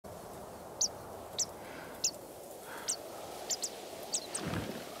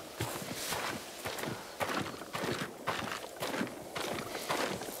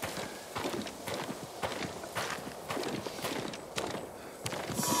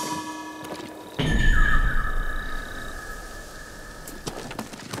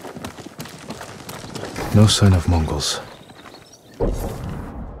No sign of Mongols.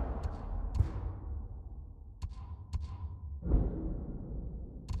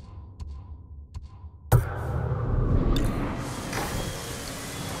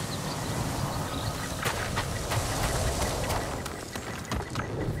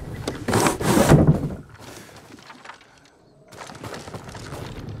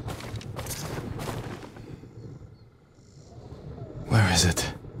 Where is it?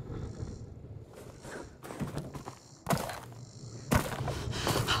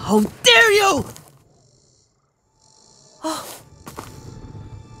 How dare you! Oh,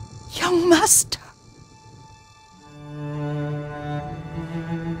 young master.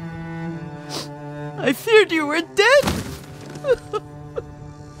 I feared you were dead.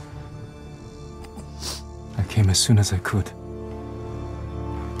 I came as soon as I could.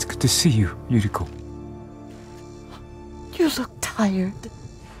 It's good to see you, Yuriko. You look tired.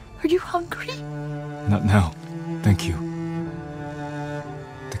 Are you hungry? Not now, thank you.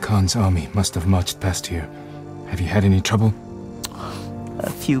 The Khan's army must have marched past here. Have you had any trouble? A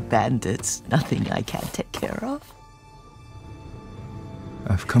few bandits. Nothing I can't take care of.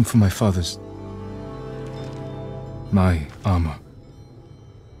 I've come for my father's... my armor.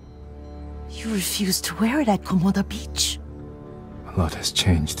 You refused to wear it at Komoda Beach. A lot has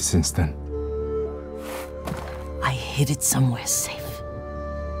changed since then. I hid it somewhere safe.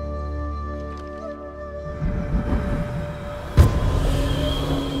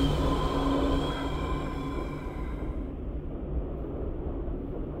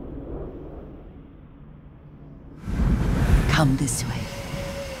 Come this way.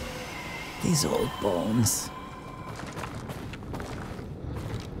 These old bones.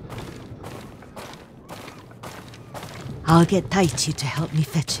 I'll get Taichi to help me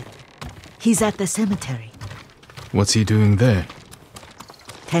fetch it. He's at the cemetery. What's he doing there?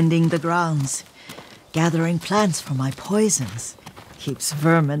 Tending the grounds. Gathering plants for my poisons. Keeps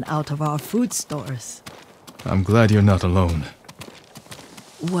vermin out of our food stores. I'm glad you're not alone.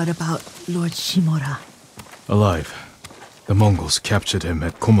 What about Lord Shimura? Alive. The Mongols captured him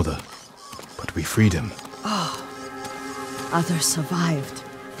at Komoda, but we freed him. Others survived.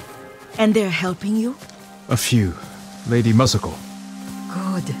 And they're helping you? A few. Lady Masako.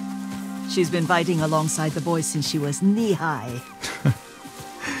 Good. She's been fighting alongside the boys since she was knee-high.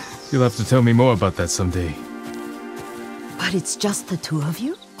 You'll have to tell me more about that someday. But it's just the two of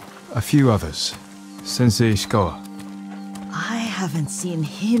you? A few others. Sensei Ishikawa. I haven't seen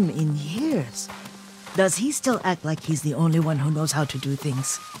him in years. Does he still act like he's the only one who knows how to do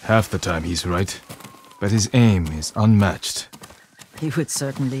things? Half the time he's right, but his aim is unmatched. He would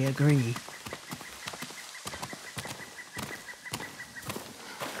certainly agree.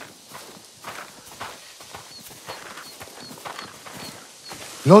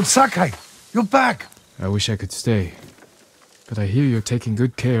 Lord Sakai, you're back! I wish I could stay, but I hear you're taking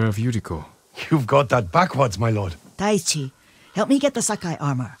good care of Yuriko. You've got that backwards, my lord. Taichi, help me get the Sakai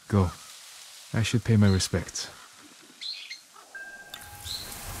armor. Go. I should pay my respects.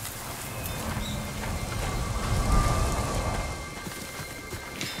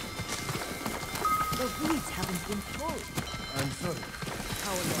 The weeds haven't been pulled. I'm sorry.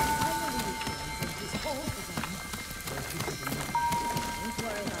 How will I finally return from this whole event? Don't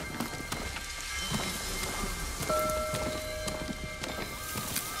worry about that.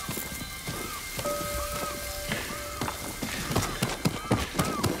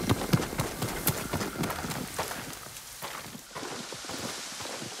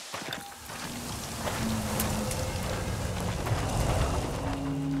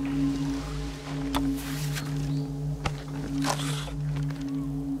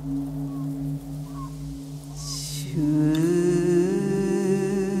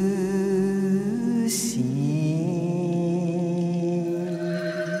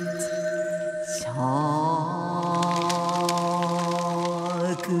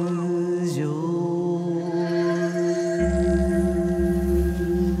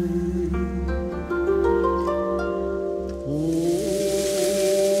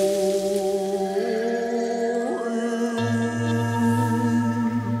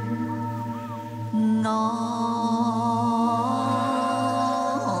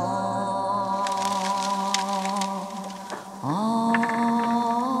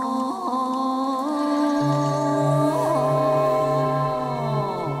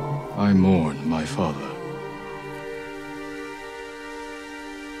 I mourn my father.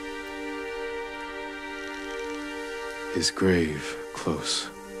 His grave close,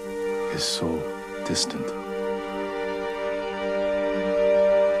 his soul distant.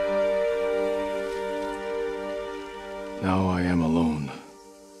 Now I am alone.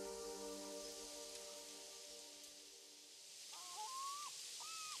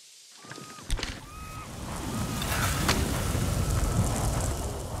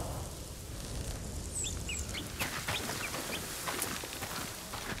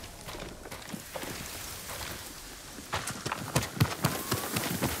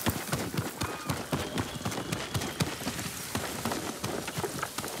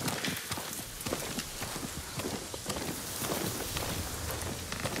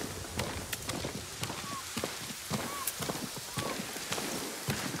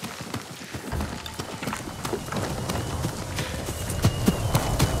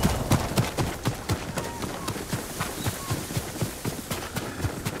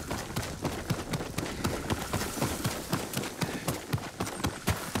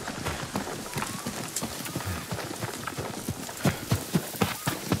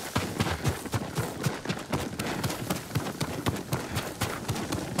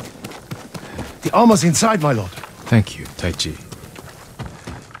 The armor's inside, my lord. Thank you, Taichi.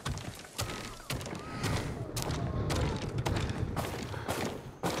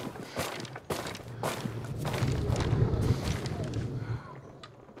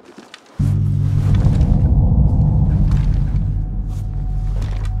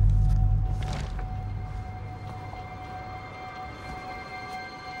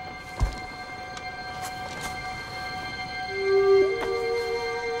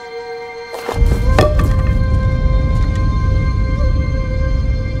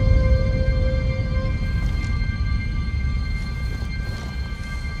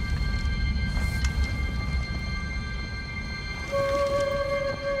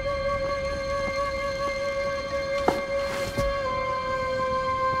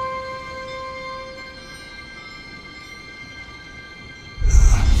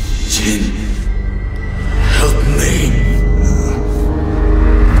 Jin, help me.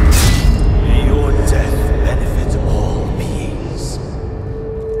 May your death benefit all beings.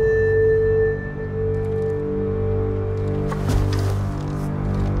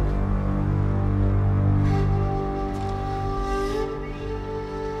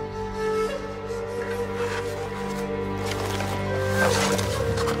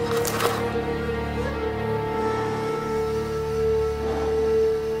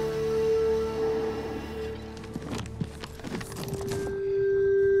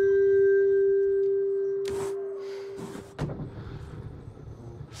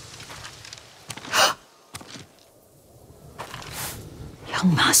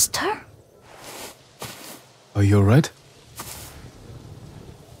 Young master? Are you alright?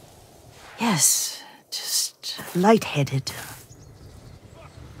 Yes, just lightheaded.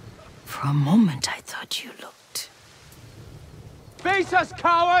 For a moment, I thought you looked... Face us,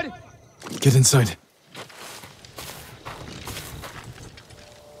 coward! Get inside.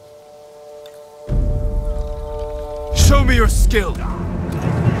 Show me your skill!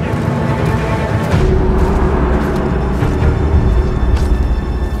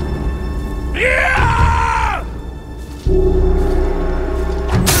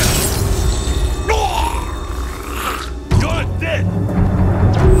 You're dead.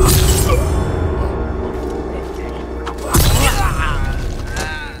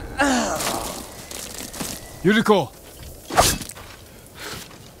 Yuriko!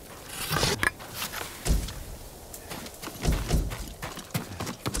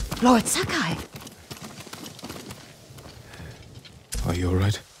 Lord Sakai! Are you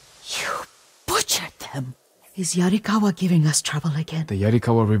alright? You butchered them! Is Yarikawa giving us trouble again? The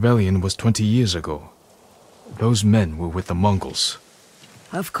Yarikawa rebellion was 20 years ago. Those men were with the Mongols.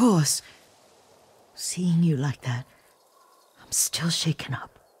 Of course. Seeing you like that, I'm still shaken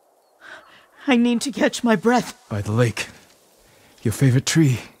up. I need to catch my breath. By the lake. Your favorite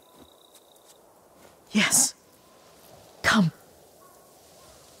tree. Yes. Come.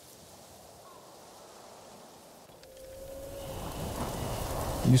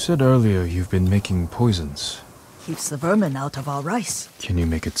 You said earlier you've been making poisons. Keeps the vermin out of our rice. Can you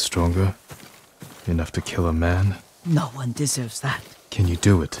make it stronger? Enough to kill a man? No one deserves that. Can you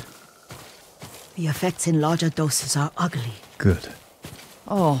do it? The effects in larger doses are ugly. Good.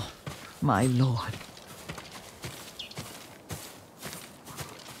 Oh, my lord.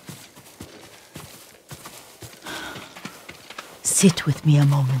 Sit with me a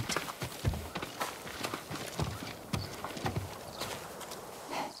moment.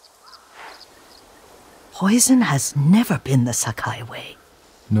 Poison has never been the Sakai way.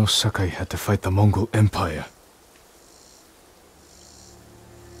 No Sakai had to fight the Mongol Empire.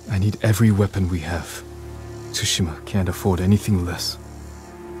 I need every weapon we have. Tsushima can't afford anything less.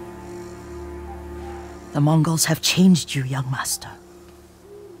 The Mongols have changed you, young master.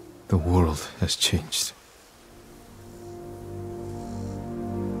 The world has changed.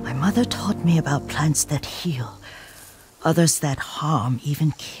 My mother taught me about plants that heal, others that harm,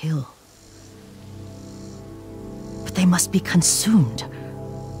 even kill. But they must be consumed.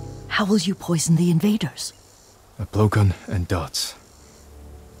 How will you poison the invaders? A blowgun and darts.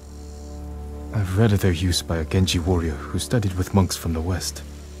 I've read of their use by a Genji warrior who studied with monks from the west.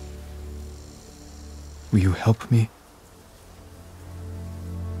 Will you help me?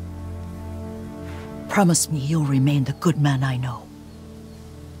 Promise me you'll remain the good man I know.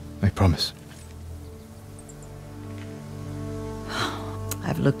 I promise.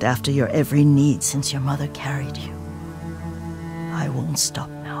 I've looked after your every need since your mother carried you. I won't stop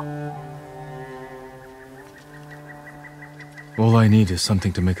now. All I need is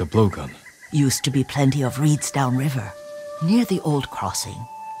something to make a blowgun. Used to be plenty of reeds downriver, near the old crossing.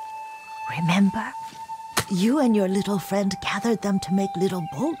 Remember? You and your little friend gathered them to make little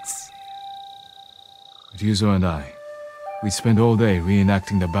boats. Ryuzo and I, we spent all day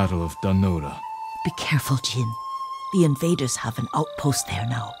reenacting the Battle of Danora. Be careful, Jin. The invaders have an outpost there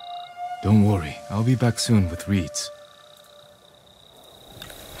now. Don't worry, I'll be back soon with reeds.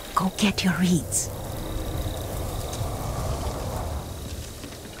 Go get your reeds.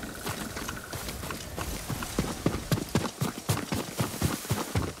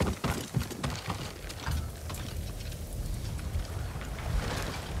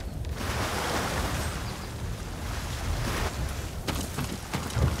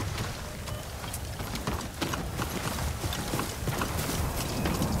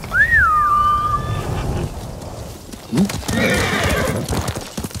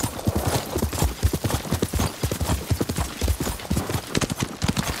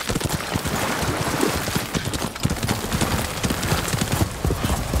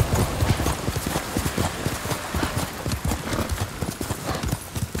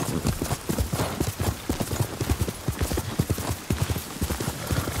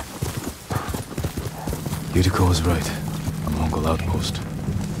 Yarikawa was right. A Mongol outpost.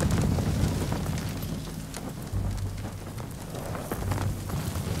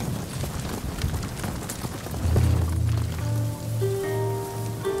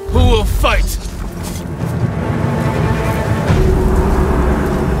 Who will fight?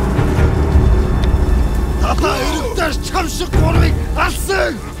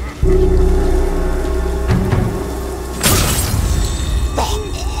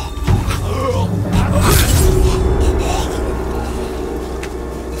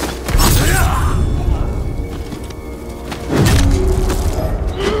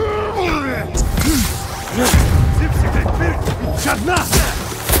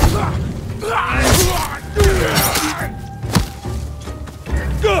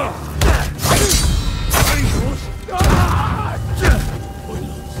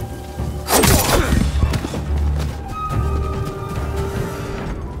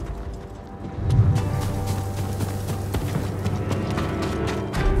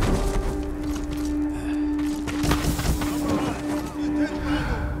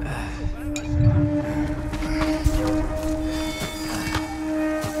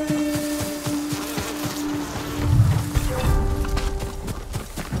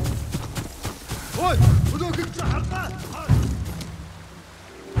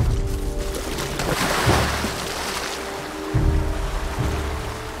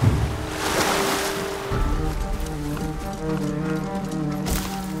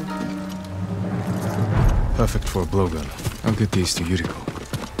 Perfect for a blowgun. I'll get these to Yuriko.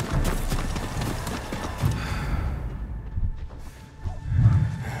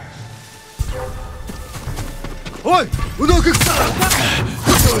 Oi!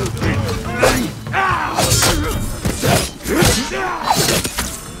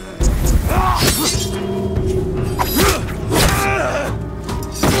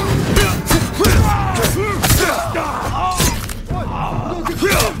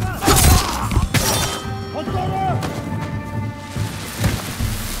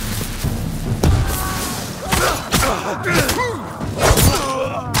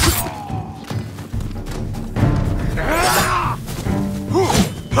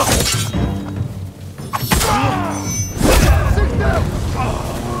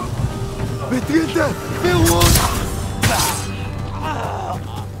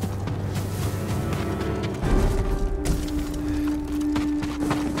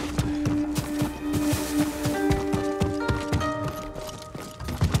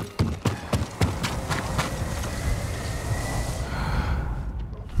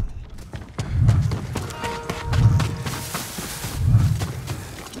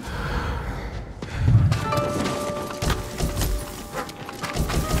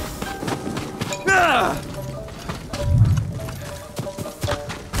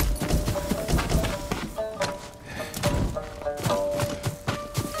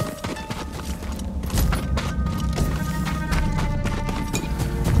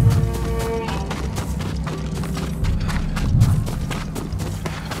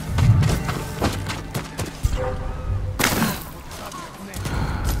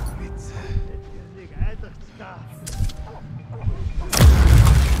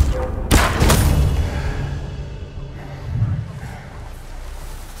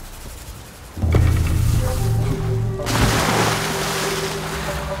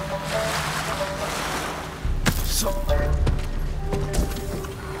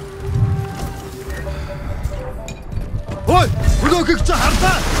 Ой! Өнөөгч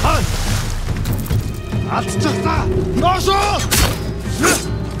харлаа! Алдчихлаа! Ноошоо!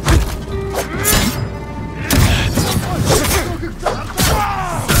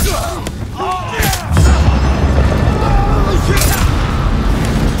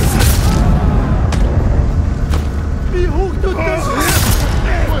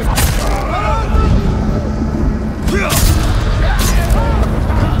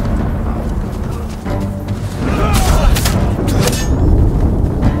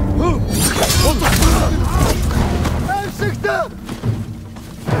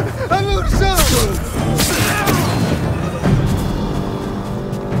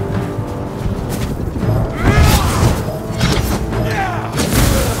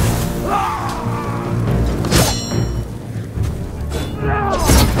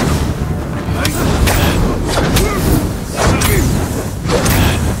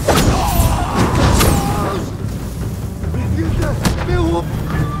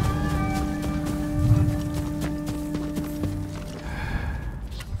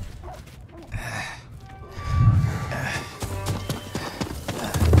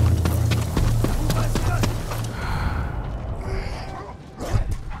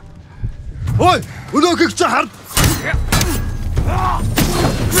 өдөөхийг чи хард.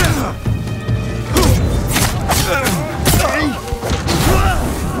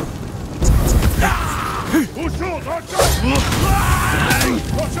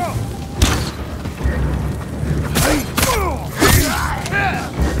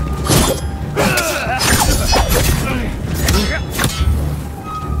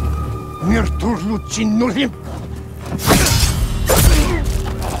 Мир турлууд чинь нүр юм.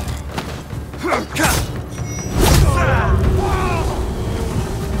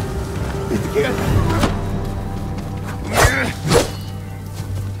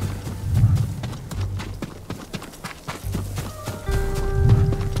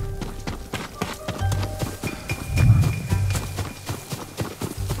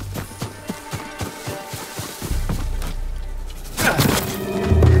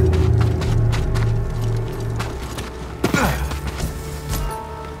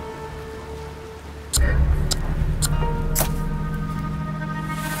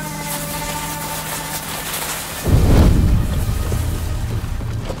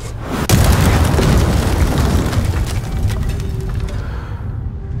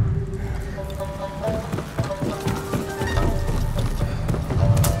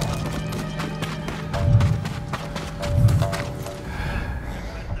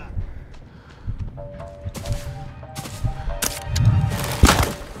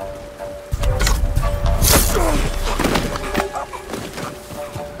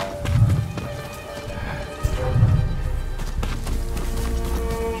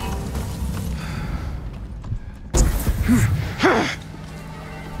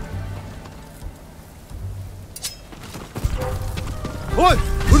 Ой,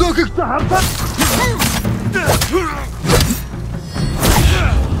 өдөөхийг чи хардаа.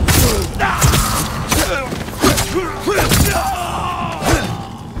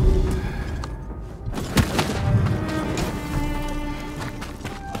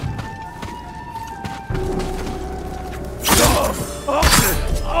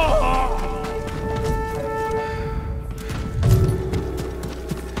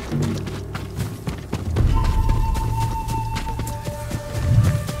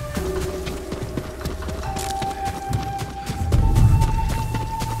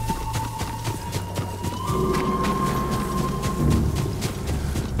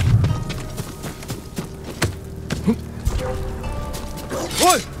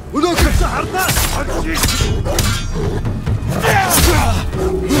 Ой, өдөөхийг чи хардаа.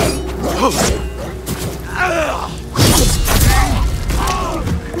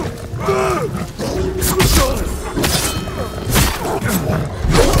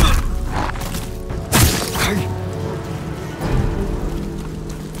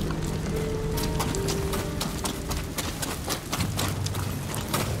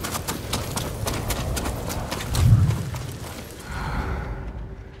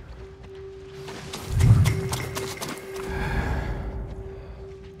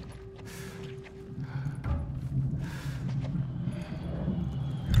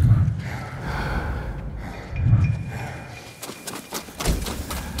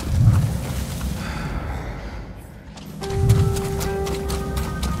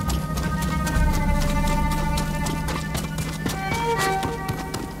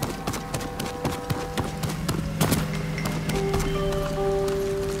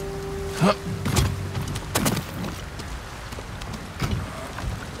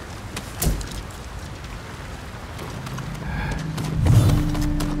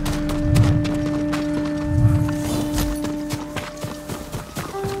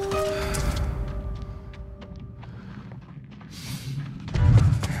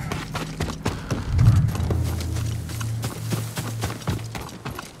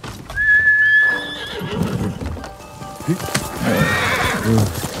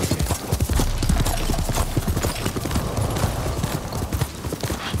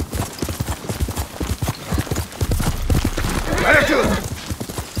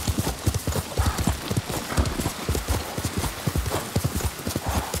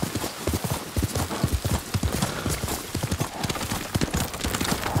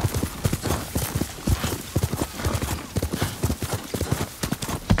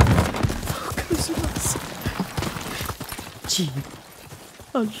 Jin,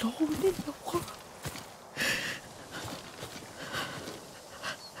 alone in the world.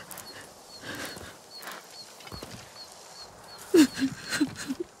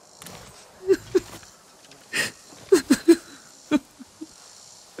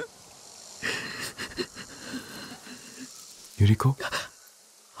 Yuriko?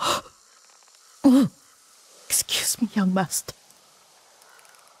 Excuse me, young master.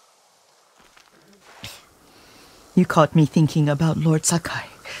 You caught me thinking about Lord Sakai.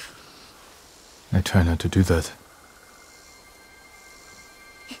 I try not to do that.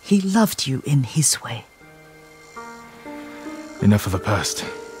 He loved you in his way. Enough of the past.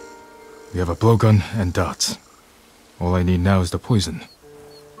 We have a blowgun and darts. All I need now is the poison.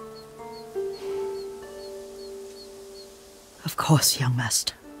 Of course, young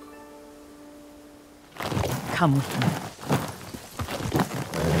master. Come with me.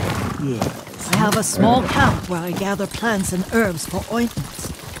 Yes. I have a small camp where I gather plants and herbs for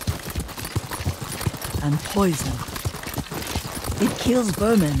ointments. And poison. It kills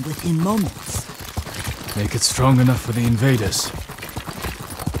vermin within moments. Make it strong enough for the invaders.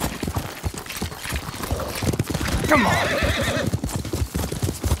 Come on!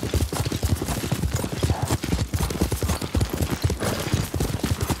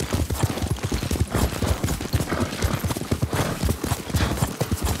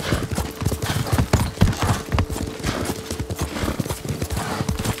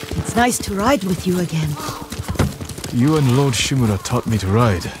 It's nice to ride with you again. You and Lord Shimura taught me to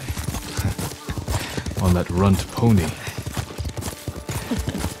ride. On that runt pony.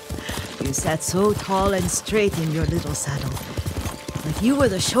 You sat so tall and straight in your little saddle, like you were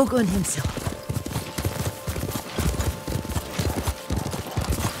the shogun himself.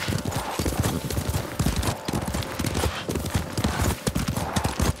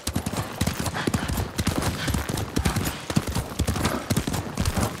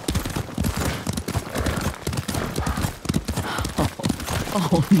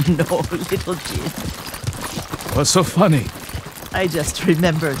 Oh no, little Jin. What's so funny? I just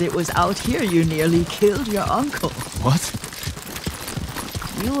remembered it was out here you nearly killed your uncle. What?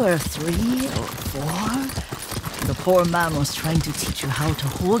 You were 3 or 4. The poor man was trying to teach you how to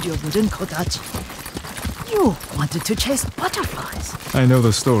hold your wooden kodachi. You wanted to chase butterflies. I know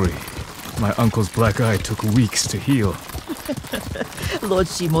the story. My uncle's black eye took weeks to heal. Lord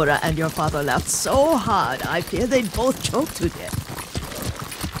Shimura and your father laughed so hard, I fear they'd both choke to death.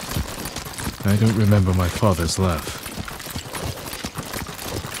 I don't remember my father's laugh.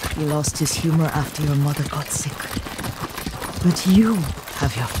 He lost his humor after your mother got sick. But you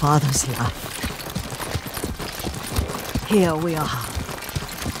have your father's laugh. Here we are.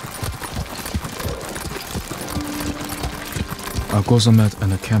 A gozamat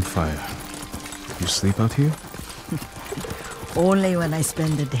and a campfire. You sleep out here? Only when I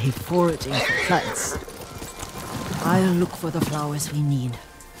spend the day foraging for plants. I'll look for the flowers we need.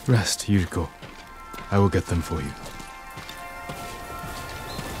 Rest, Yuriko. I will get them for you.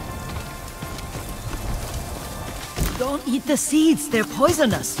 Don't eat the seeds, they're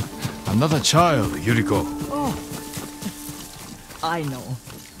poisonous. Another child, Yuriko. Oh, I know.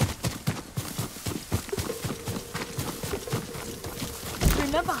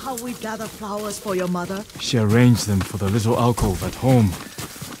 Remember how we gathered flowers for your mother? She arranged them for the little alcove at home.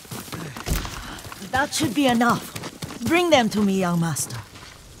 That should be enough. Bring them to me, young master.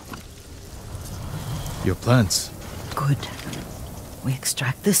 Your plants. Good. We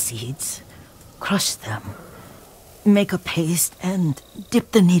extract the seeds, crush them, make a paste, and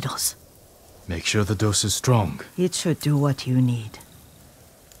dip the needles. Make sure the dose is strong. It should do what you need.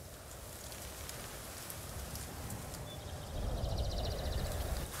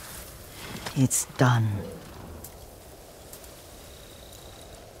 It's done.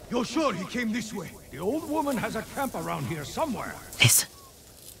 You're sure he came this way? The old woman has a camp around here somewhere. Listen.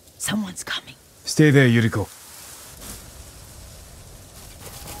 Someone's coming. Stay there, Yuriko.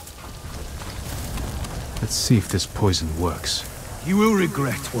 Let's see if this poison works. He will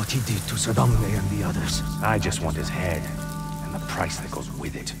regret what he did to Sadamne and the others. I just want his head, and the price that goes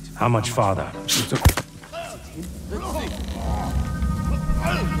with it. How much farther?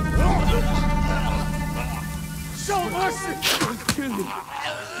 Show mercy! Kill him.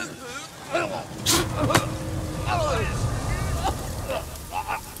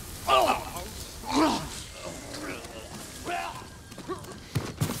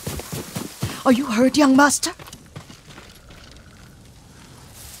 Are you hurt, young master?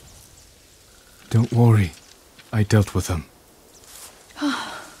 Don't worry. I dealt with them.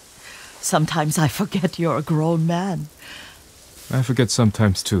 Sometimes I forget you're a grown man. I forget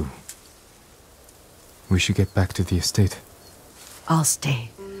sometimes too. We should get back to the estate. I'll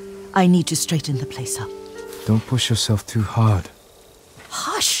stay. I need to straighten the place up. Don't push yourself too hard.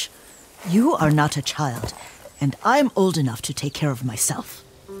 Hush! You are not a child, and I'm old enough to take care of myself.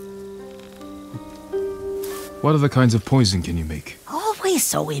 What other kinds of poison can you make? Always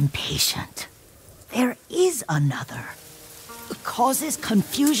so impatient. There is another. It causes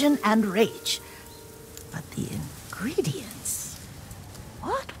confusion and rage. But the ingredients...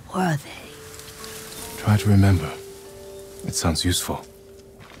 what were they? Try to remember. It sounds useful.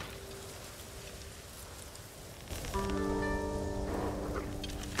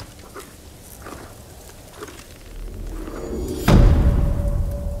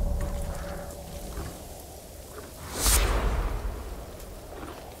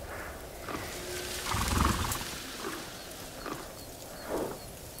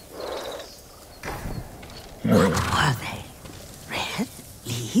 What are they? Red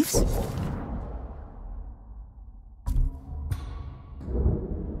leaves?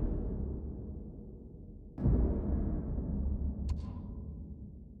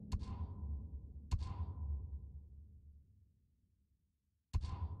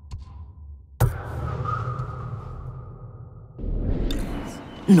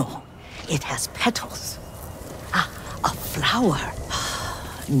 No, it has petals. Ah, a flower.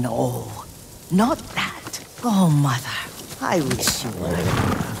 No, not that. Oh, Mother, I wish you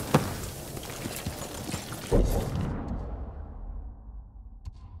were.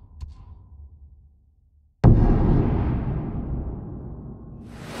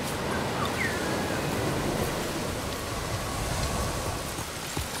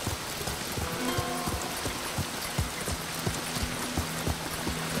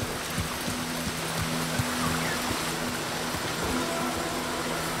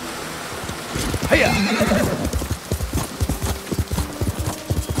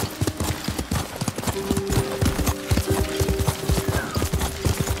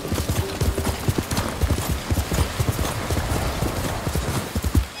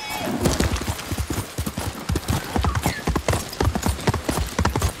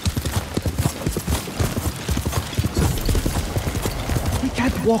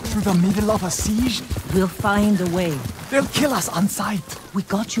 Walk through the middle of a siege? We'll find a way. They'll kill us on sight. We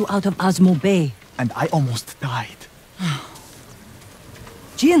got you out of Asmo Bay. And I almost died.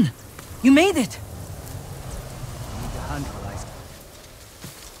 Jin, you made it.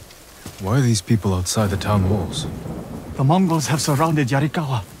 Why are these people outside the town walls? The Mongols have surrounded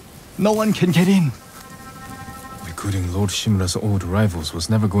Yarikawa. No one can get in. Recruiting Lord Shimura's old rivals was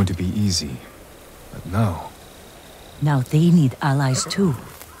never going to be easy. But now... Now they need allies too.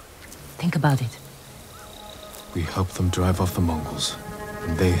 Think about it. we help them drive off the Mongols,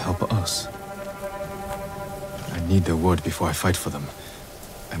 and they help us. I need their word before I fight for them.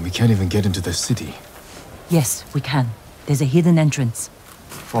 And we can't even get into their city. Yes, we can. There's a hidden entrance.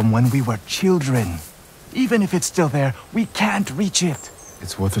 From when we were children. Even if it's still there, we can't reach it.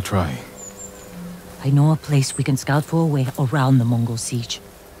 It's worth a try. I know a place we can scout for a way around the Mongol siege.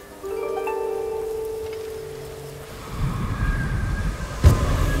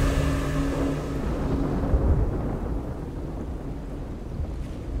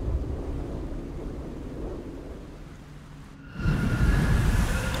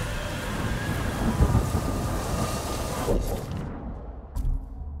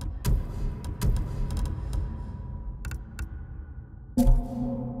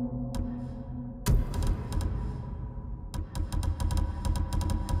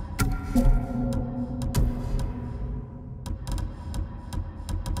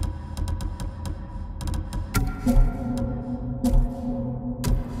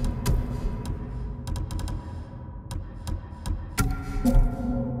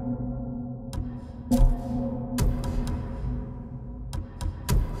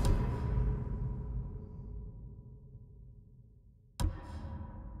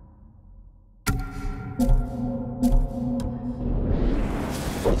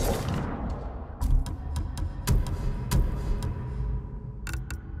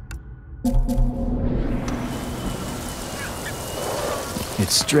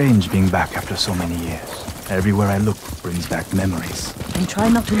 It's strange being back after so many years. Everywhere I look brings back memories. And try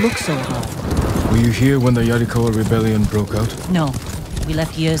not to look so hard. Were you here when the Yarikawa rebellion broke out? No, we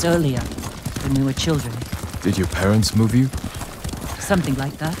left years earlier, when we were children. Did your parents move you? Something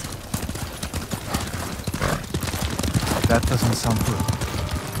like that. That doesn't sound good.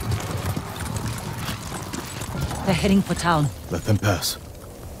 They're heading for town. Let them pass.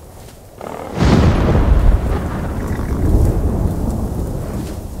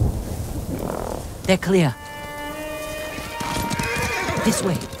 They're clear. This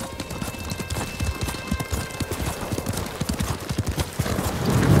way.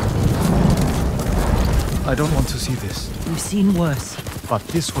 I don't want to see this. We've seen worse. But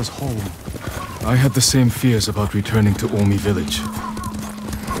this was home. I had the same fears about returning to Omi village.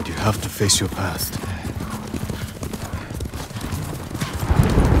 But you have to face your past.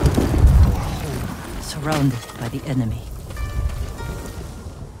 Surrounded by the enemy.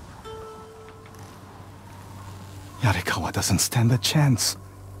 Yarikawa doesn't stand a chance.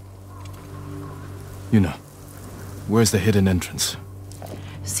 Yuna, Where's the hidden entrance?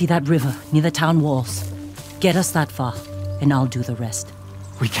 See that river near the town walls? Get us that far, and I'll do the rest.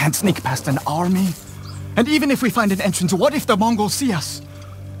 We can't sneak past an army. And even if we find an entrance, what if the Mongols see us?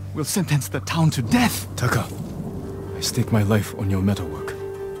 We'll sentence the town to death. Taka, I stake my life on your metalwork.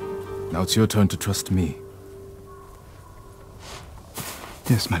 Now it's your turn to trust me.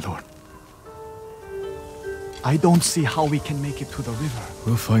 Yes, my lord. I don't see how we can make it to the river.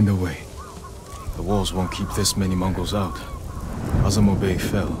 We'll find a way. The walls won't keep this many Mongols out. Azamo Bay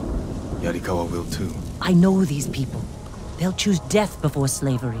fell. Yarikawa will too. I know these people. They'll choose death before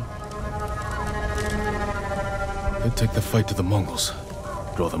slavery. They'll take the fight to the Mongols.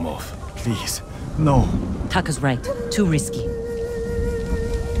 Draw them off. Please, no. Taka's right. Too risky.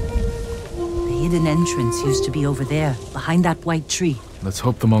 The hidden entrance used to be over there, behind that white tree. Let's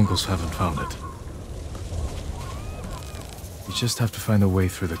hope the Mongols haven't found it. We just have to find a way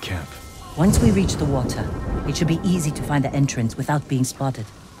through the camp. Once we reach the water, it should be easy to find the entrance without being spotted.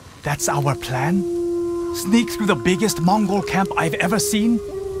 That's our plan? Sneak through the biggest Mongol camp I've ever seen?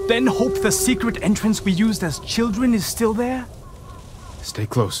 Then hope the secret entrance we used as children is still there? Stay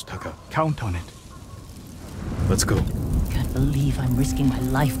close, Taka. Count on it. Let's go. Can't believe I'm risking my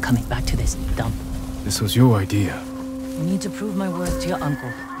life coming back to this dump. This was your idea. I need to prove my worth to your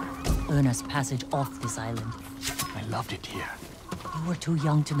uncle. Earn us passage off this island. I loved it here. You were too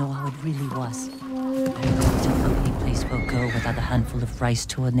young to know how it really was. It's an ugly place for a girl without a handful of rice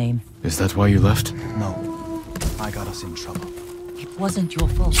to her name. Is that why you left? No. I got us in trouble. It wasn't your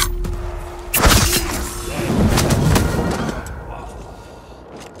fault.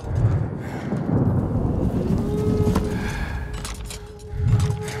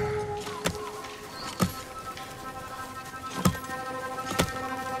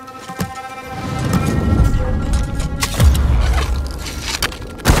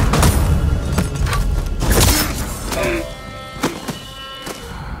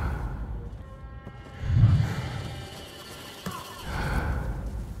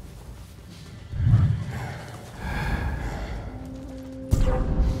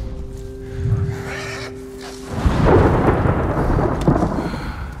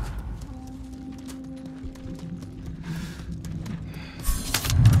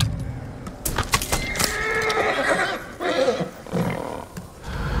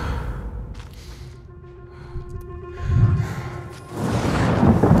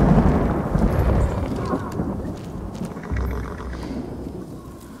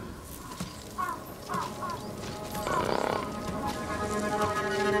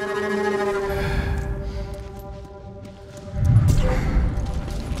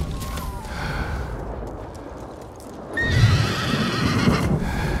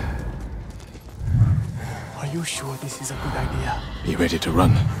 Are you sure this is a good idea? Be ready to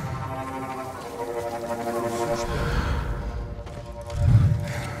run.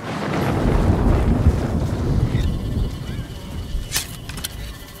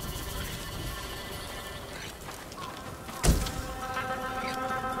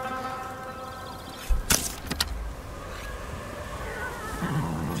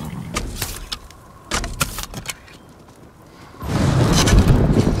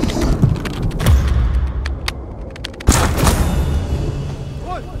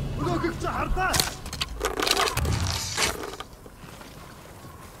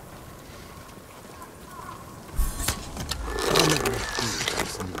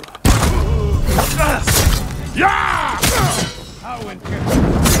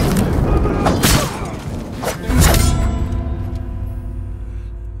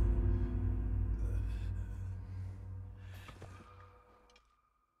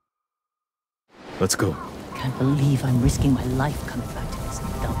 Let's go. Can't believe I'm risking my life coming back to this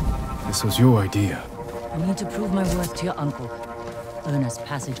dump. This was your idea. I need to prove my worth to your uncle. Earn us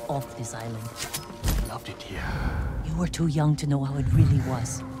passage off this island. I loved it here. You were too young to know how it really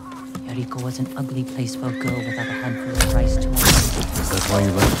was. Yarikawa was an ugly place for a girl without a handful of rice to her name. Is that why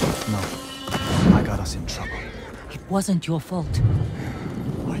you left? No. I got us in trouble. It wasn't your fault.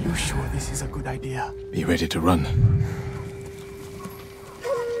 Are you sure this is a good idea? Be ready to run.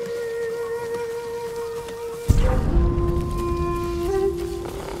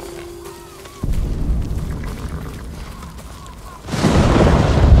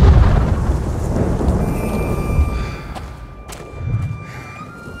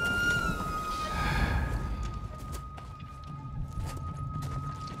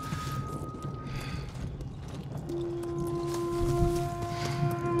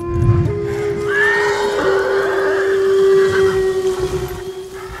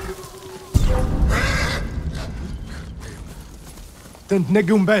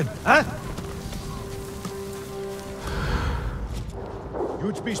 Negumben, huh?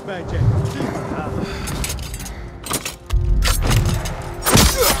 Huge beast badge.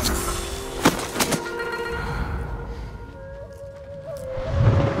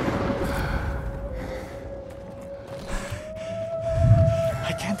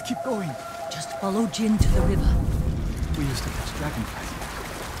 I can't keep going. Just follow Jin to the river We used to catch dragonflies.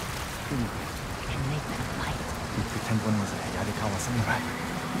 and make them fight. We pretend one was a Yarikawa samurai,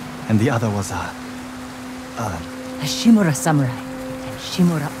 and the other was a A Shimura samurai, and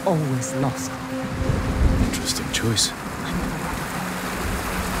Shimura always lost. Interesting choice.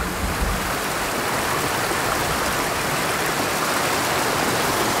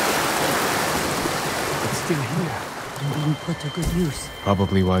 It's still here. And being put to good use.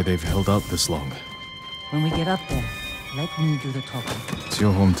 Probably why they've held out this long. When we get up there, let me do the talking. It's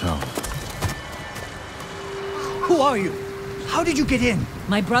your hometown. Who are you? How did you get in?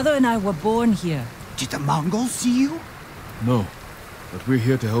 My brother and I were born here. Did the Mongols see you? No, but we're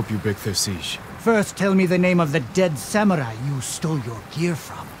here to help you break their siege. First, tell me the name of the dead samurai you stole your gear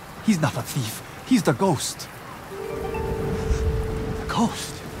from. He's not a thief. He's the ghost. The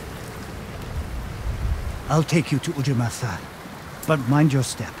ghost? I'll take you to Ujimasa, but mind your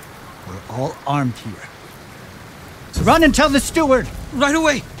step. We're all armed here. Run and tell the steward! Right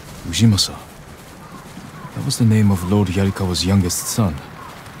away! Ujimasa. That was the name of Lord Yarikawa's youngest son.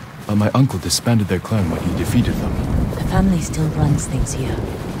 But my uncle disbanded their clan when he defeated them. The family still runs things here.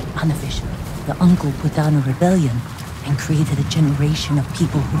 Unofficially. The uncle put down a rebellion and created a generation of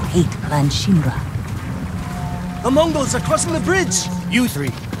people who hate Clan Shimura. The Mongols are crossing the bridge! You three,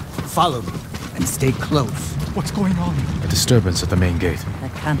 follow me, and stay close. What's going on? A disturbance at the main gate.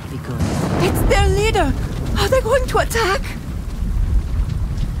 That can't be good. It's their leader! Are they going to attack?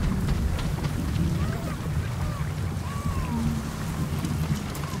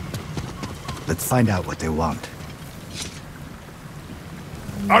 Let's find out what they want.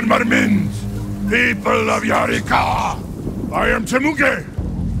 Armarmins, people of Yarikawa, I am Temuge,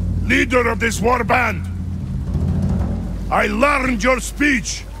 leader of this war band. I learned your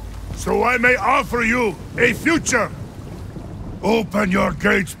speech, so I may offer you a future. Open your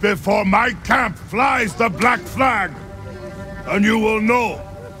gates before my camp flies the black flag, and you will know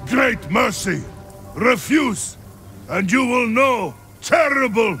great mercy. Refuse, and you will know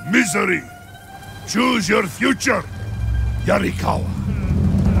terrible misery. Choose your future, Yarikawa.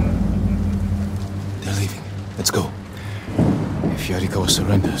 They're leaving. Let's go. If Yarikawa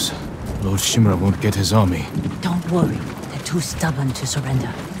surrenders, Lord Shimura won't get his army. Don't worry. They're too stubborn to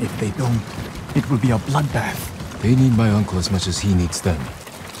surrender. If they don't, it will be a bloodbath. They need my uncle as much as he needs them.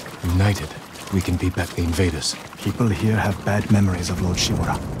 United, we can beat back the invaders. People here have bad memories of Lord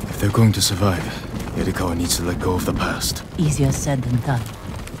Shimura. If they're going to survive, Yarikawa needs to let go of the past. Easier said than done.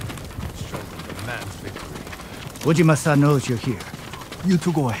 Ujimasa knows you're here. You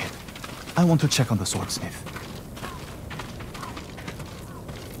two go ahead. I want to check on the swordsmith.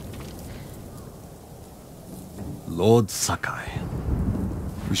 Lord Sakai.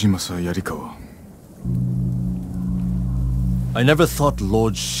 Ujimasa Yarikawa. I never thought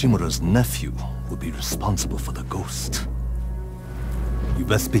Lord Shimura's nephew would be responsible for the ghost. You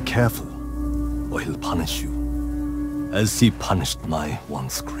best be careful, or he'll punish you, as he punished my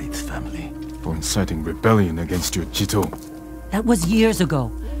once great family. For inciting rebellion against your Jito. That was years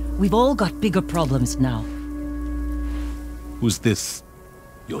ago. We've all got bigger problems now. Who's this?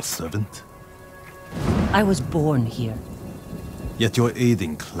 Your servant? I was born here. Yet you're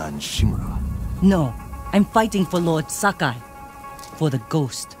aiding Clan Shimura. No, I'm fighting for Lord Sakai. For the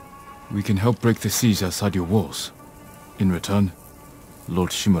ghost. We can help break the siege outside your walls. In return, Lord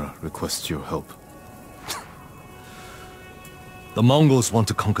Shimura requests your help. The Mongols want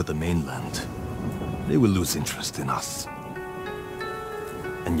to conquer the mainland. They will lose interest in us.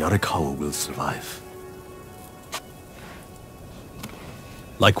 And Yarikawa will survive.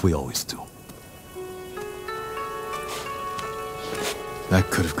 Like we always do. That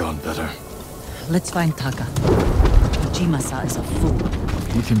could have gone better. Let's find Taka. Ujimasa is a fool.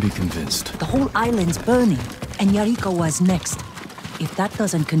 He can be convinced. The whole island's burning, and Yarikawa's next. If that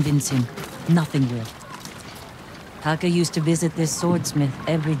doesn't convince him, nothing will. Taka used to visit this swordsmith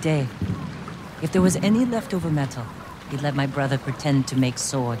every day. If there was any leftover metal, he'd let my brother pretend to make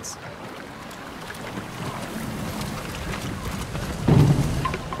swords.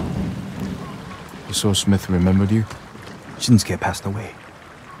 The swordsmith remembered you? Shinsuke passed away.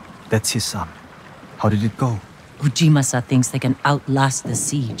 That's his son. How did it go? Ujimasa thinks they can outlast the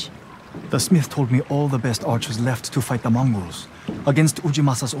siege. The smith told me all the best archers left to fight the Mongols, against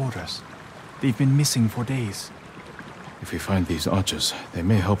Ujimasa's orders. They've been missing for days. If we find these archers, they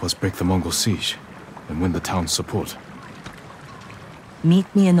may help us break the Mongol siege and win the town's support.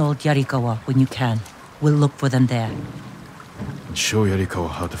 Meet me in old Yarikawa when you can. We'll look for them there. And show Yarikawa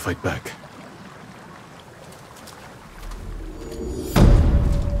how to fight back.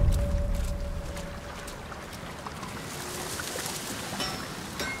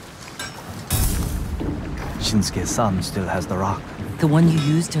 Shinsuke's son still has the rock. The one you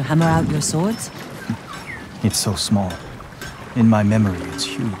used to hammer out your swords? It's so small. In my memory, it's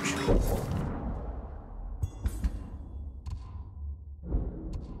huge.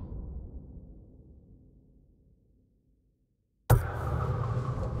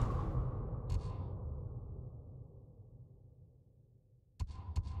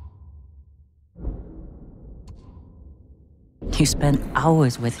 You spent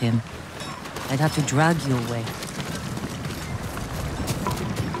hours with him. I'd have to drag you away.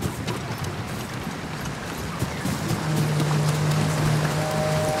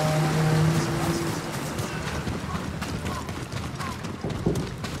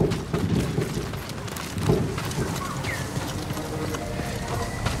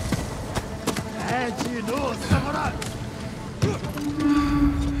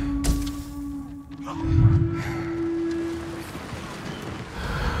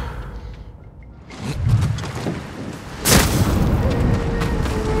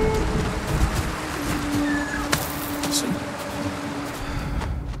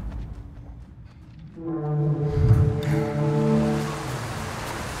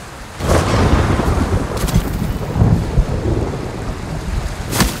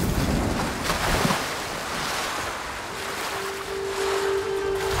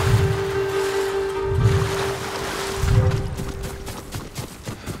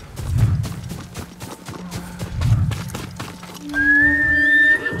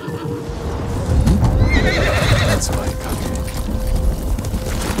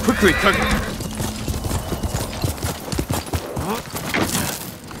 Quickly, Kage!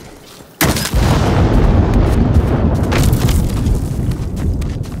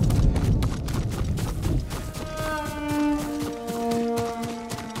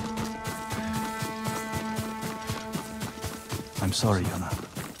 I'm sorry, Yona.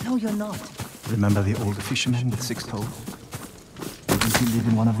 No, you're not. Remember the old fisherman with 6 toes? Didn't he live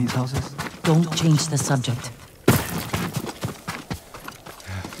in one of these houses? Don't change the subject.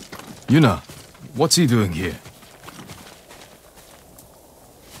 Yuna, what's he doing here?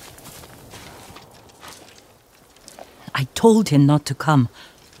 I told him not to come.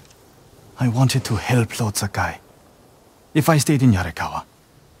 I wanted to help Lord Sakai. If I stayed in Yarikawa,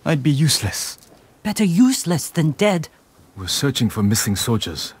 I'd be useless. Better useless than dead. We're searching for missing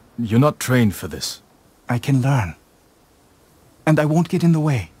soldiers. You're not trained for this. I can learn. And I won't get in the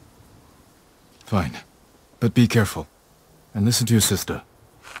way. Fine. But be careful. And listen to your sister.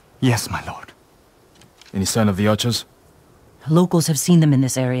 Yes, my lord. Any sign of the archers? Locals have seen them in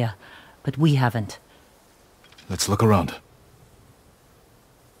this area, but we haven't. Let's look around.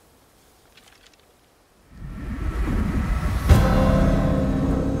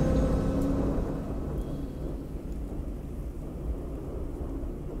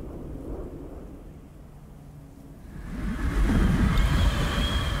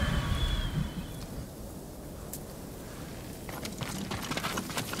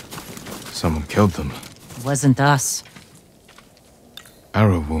 Someone killed them. It wasn't us.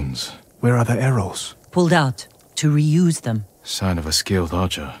 Arrow wounds. Where are the arrows? Pulled out to reuse them. Sign of a skilled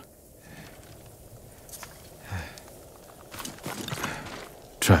archer.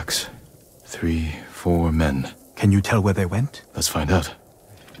 Tracks. 3, 4 men. Can you tell where they went? Let's find out.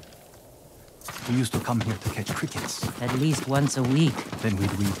 We used to come here to catch crickets. At least once a week. Then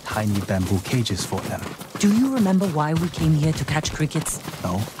we'd weave tiny bamboo cages for them. Do you remember why we came here to catch crickets?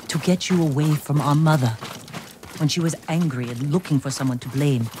 No. To get you away from our mother. When she was angry and looking for someone to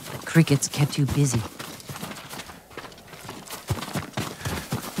blame, the crickets kept you busy.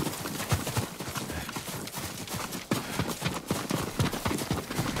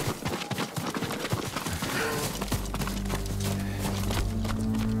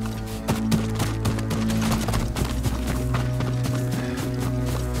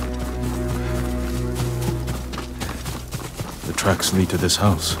 The tracks lead to this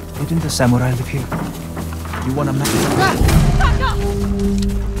house. Didn't the samurai live here? You want a map?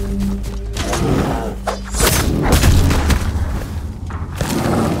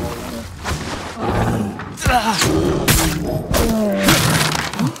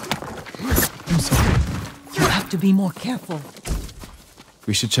 I'm sorry. You have to be more careful.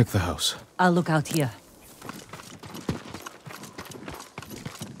 We should check the house. I'll look out here.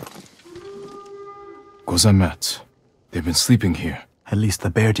 Gozan mats. They've been sleeping here. At least the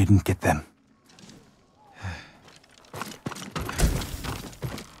bear didn't get them.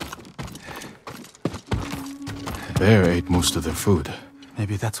 bear ate most of their food.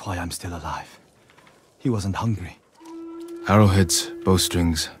 Maybe that's why I'm still alive. He wasn't hungry. Arrowheads,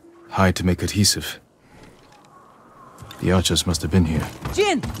 bowstrings, hide to make adhesive. The archers must have been here.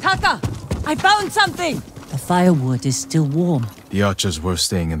 Jin! Taka! I found something! The firewood is still warm. The archers were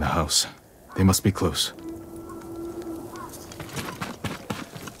staying in the house. They must be close.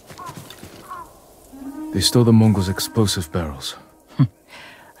 They stole the Mongols' explosive barrels.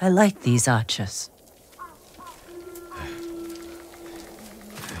 I like these archers.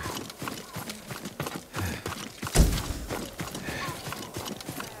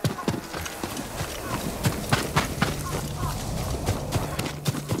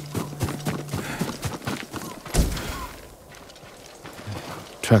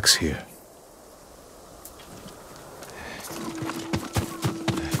 Tracks here.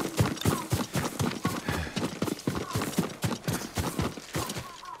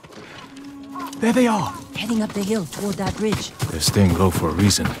 There they are! Heading up the hill toward that ridge. They're staying low for a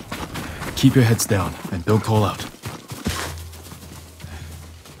reason. Keep your heads down and don't call out.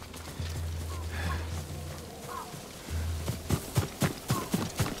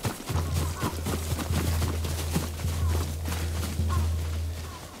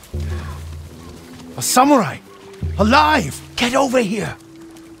 A samurai! Alive! Get over here!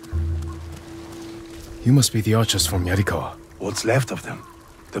 You must be the archers from Yarikawa. What's left of them?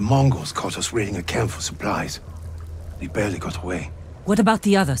 The Mongols caught us raiding a camp for supplies. We barely got away. What about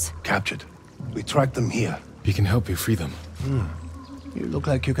the others? Captured. We tracked them here. We can help you free them. You look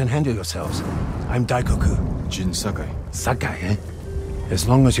like you can handle yourselves. I'm Daikoku. Jin Sakai. Sakai, eh? As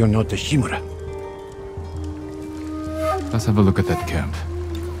long as you're not the Shimura. Let's have a look at that camp.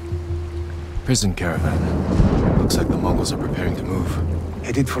 Prison caravan. Looks like the Mongols are preparing to move.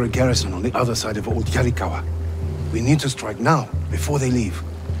 Headed for a garrison on the other side of old Yarikawa. We need to strike now, before they leave.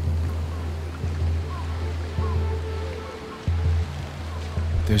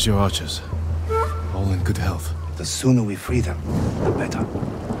 There's your archers. All in good health. The sooner we free them, the better.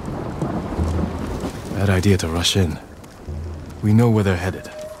 Bad idea to rush in. We know where they're headed.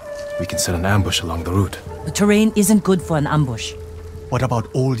 We can set an ambush along the route. The terrain isn't good for an ambush. What about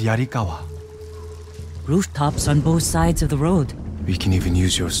old Yarikawa? Rooftops on both sides of the road. We can even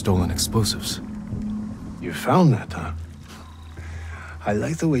use your stolen explosives. You found that, huh? I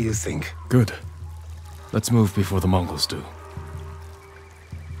like the way you think. Good. Let's move before the Mongols do.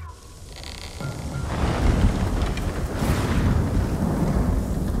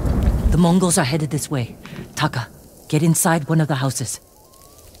 The Mongols are headed this way. Taka, get inside one of the houses.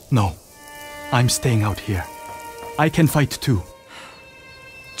 No. I'm staying out here. I can fight too.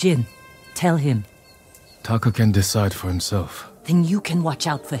 Jin, tell him. Taka can decide for himself. Then you can watch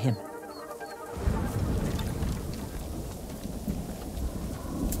out for him.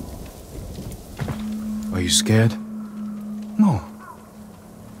 Are you scared? No.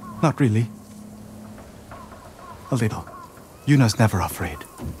 Not really. A little. Yuna's never afraid.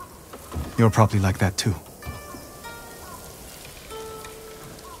 You're probably like that too.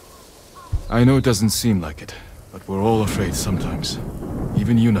 I know it doesn't seem like it, but we're all afraid sometimes.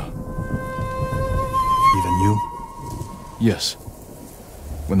 Even Yuna. Even you? Yes.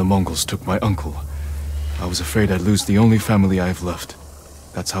 When the Mongols took my uncle, I was afraid I'd lose the only family I have left.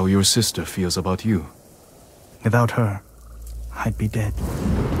 That's how your sister feels about you. Without her, I'd be dead.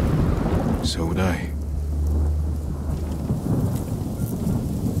 So would I.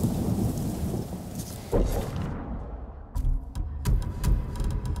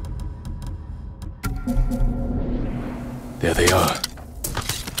 There they are.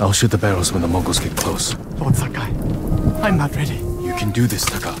 I'll shoot the barrels when the Mongols get close. Lord Sakai, I'm not ready. You can do this,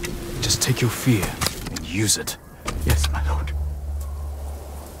 Taka. Just take your fear and use it. Yes, my lord.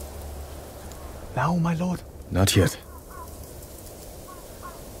 Now, my lord? Not yet.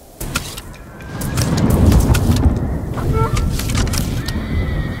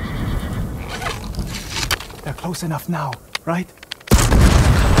 They're close enough now, right?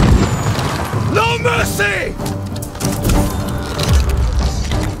 No mercy!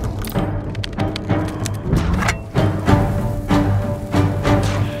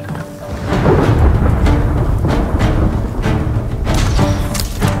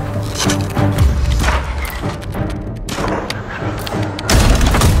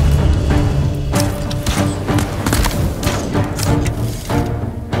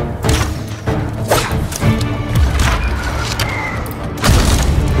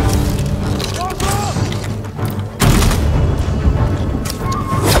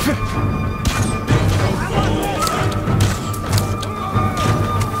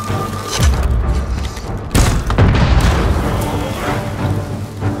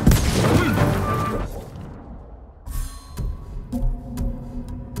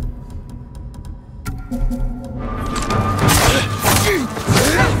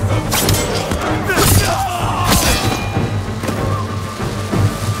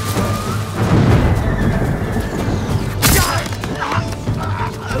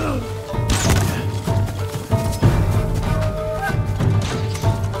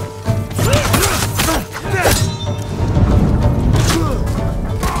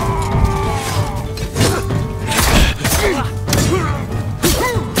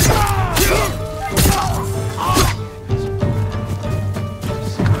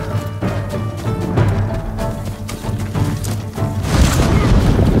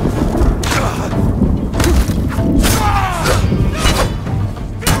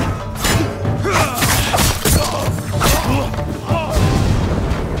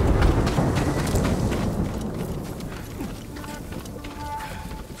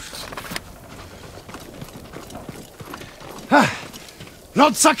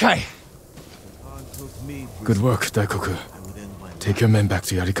 Lord Sakai! Good work, Daikoku. Take your men back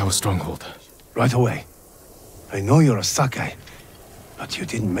to Yarikawa stronghold. Right away. I know you're a Sakai, but you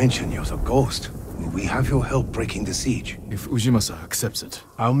didn't mention you're a ghost. Will we have your help breaking the siege? If Ujimasa accepts it.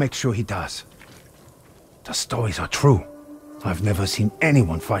 I'll make sure he does. The stories are true. I've never seen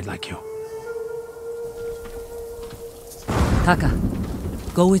anyone fight like you. Taka,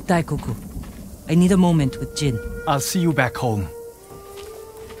 go with Daikoku. I need a moment with Jin. I'll see you back home.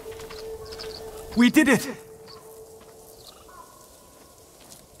 We did it!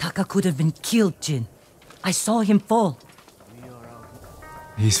 Taka could have been killed, Jin. I saw him fall.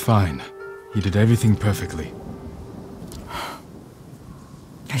 He's fine. He did everything perfectly.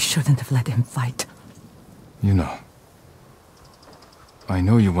 I shouldn't have let him fight. You know. I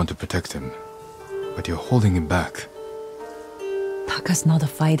know you want to protect him, but you're holding him back. Taka's not a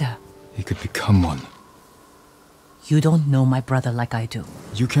fighter. He could become one. You don't know my brother like I do.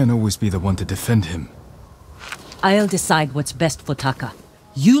 You can't always be the one to defend him. I'll decide what's best for Taka.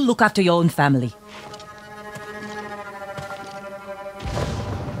 You look after your own family.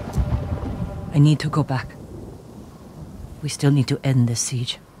 I need to go back. We still need to end this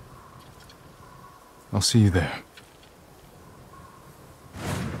siege. I'll see you there.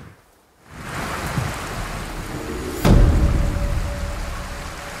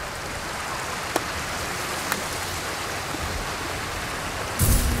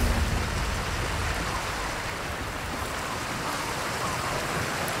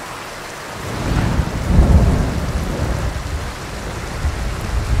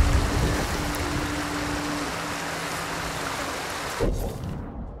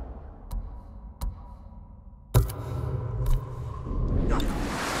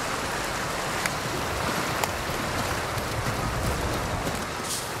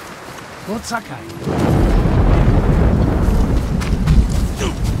 Lord Sakai.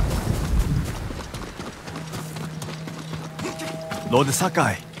 Lord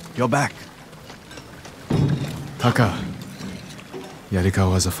Sakai, you're back. Taka.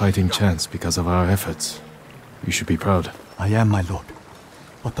 Yarikawa has a fighting chance because of our efforts. You should be proud. I am, my lord.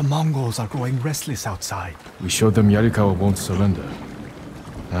 But the Mongols are growing restless outside. We showed them Yarikawa won't surrender.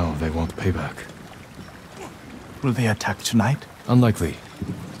 Now they want payback. Will they attack tonight? Unlikely.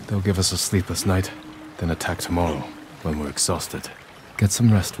 They'll give us a sleepless night, then attack tomorrow, when we're exhausted. Get some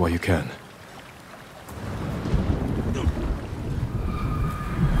rest while you can.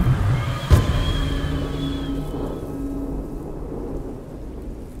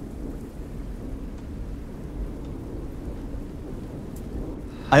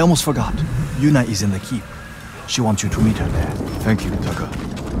 I almost forgot. Yuna is in the keep. She wants you to meet her there. Thank you, Taka.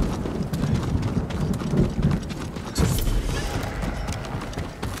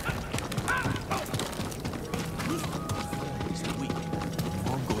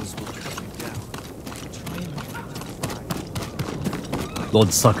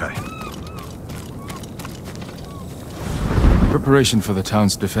 Lord Sakai. Preparation for the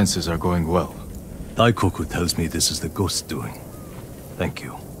town's defenses are going well. Daikoku tells me this is the ghost's doing. Thank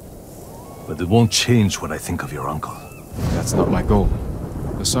you. But it won't change what I think of your uncle. That's not my goal.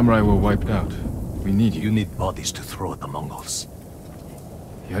 The samurai were wiped out. We need you. You need bodies to throw at the Mongols.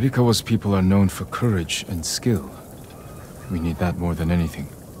 Yarikawa's people are known for courage and skill. We need that more than anything.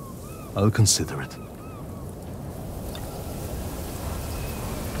 I'll consider it.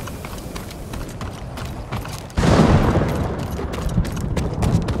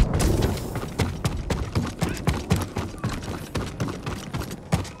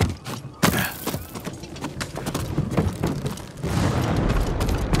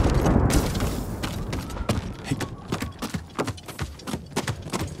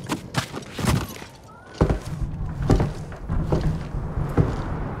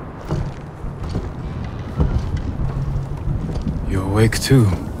 Awake too.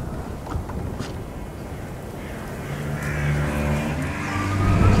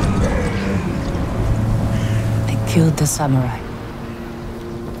 I killed the samurai.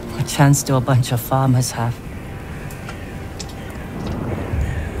 A chance do a bunch of farmers have.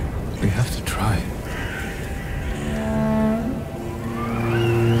 We have to try.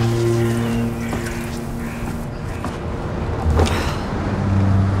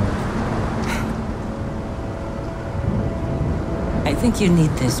 I think you need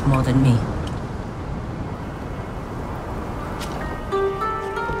this more than me.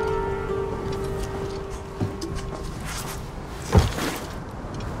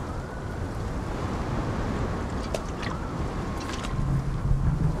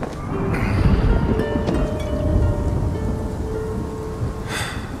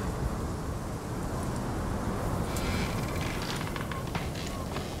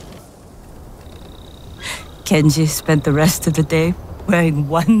 Kenji spent the rest of the day wearing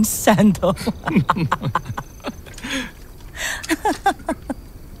one sandal.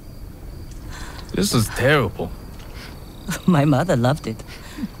 This is terrible. My mother loved it.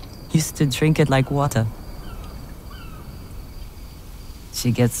 Used to drink it like water.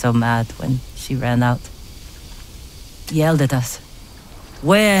 She gets so mad when she ran out. Yelled at us.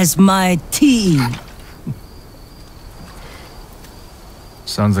 Where's my tea?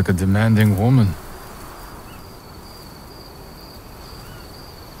 Sounds like a demanding woman.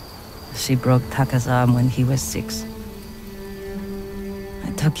 She broke Taka's arm when he was 6.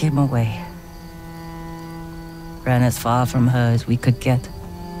 I took him away. Ran as far from her as we could get.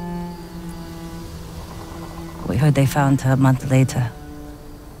 We heard they found her a month later.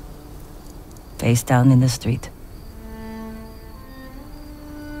 Face down in the street.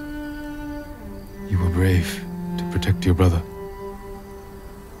 You were brave to protect your brother.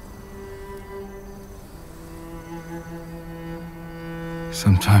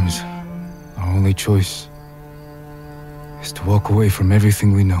 Sometimes, our only choice is to walk away from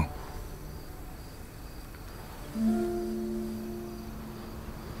everything we know.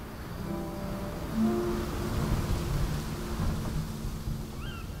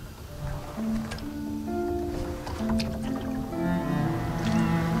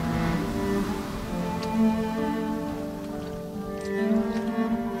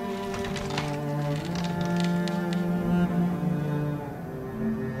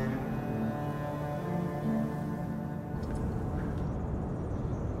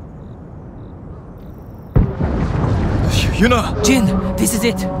 Yuna! Jin, this is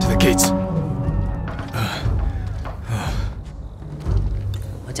it. To the gates.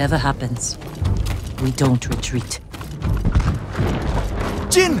 Whatever happens, we don't retreat.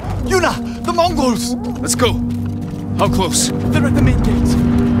 Jin! Yuna! The Mongols! Let's go. How close? They're at the main gates.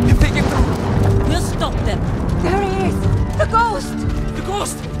 If they get through... We'll stop them. There he is! The ghost! The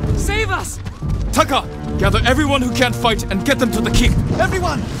ghost! Save us! Taka! Gather everyone who can't fight and get them to the keep.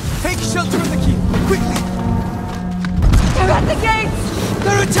 Everyone! Take shelter in the keep! Quickly! They're at the gates!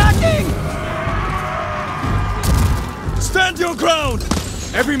 They're attacking! Stand your ground!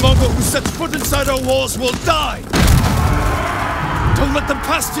 Every Mongol who sets foot inside our walls will die! Don't let them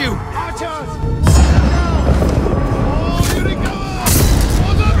past you!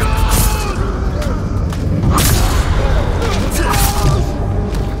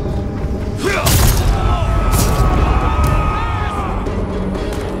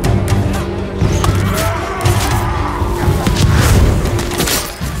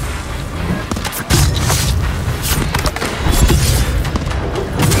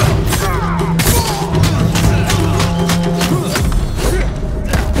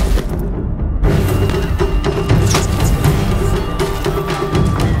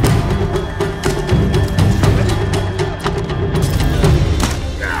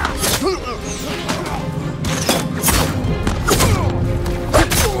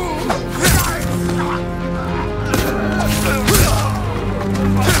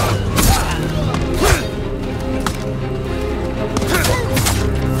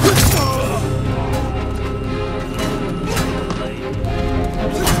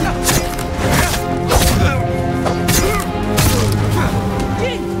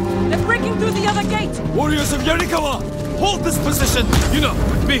 Warriors of Yarikawa! Hold this position! You know,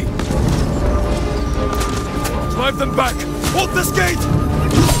 with me! Drive them back! Hold this gate!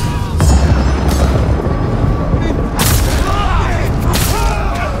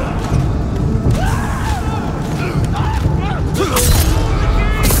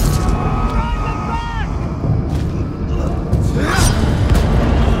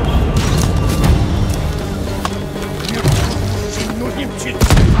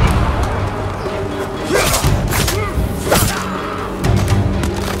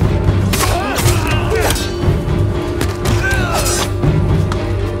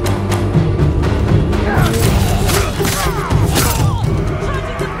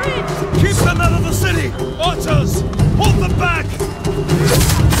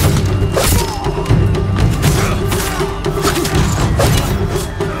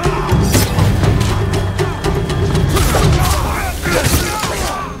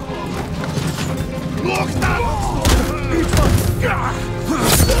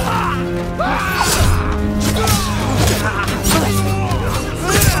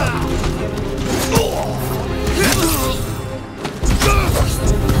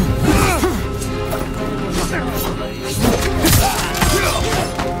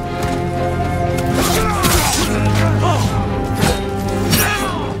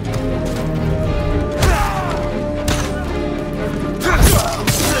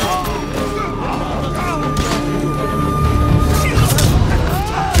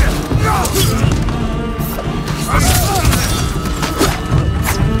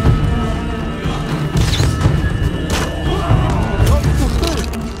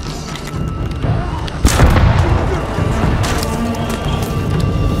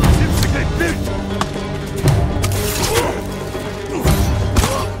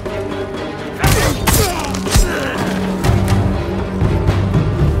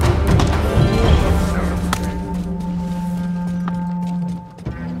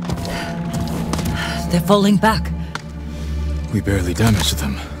 They're falling back. We barely damaged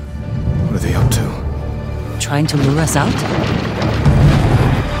them. What are they up to? Trying to lure us out?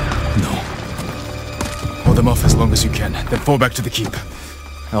 No. Hold them off as long as you can, then fall back to the keep.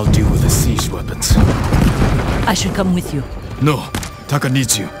 I'll deal with the siege weapons. I should come with you. No, Taka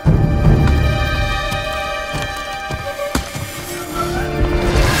needs you.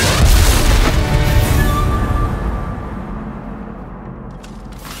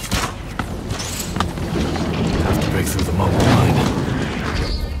 Have to break through the Mongol line.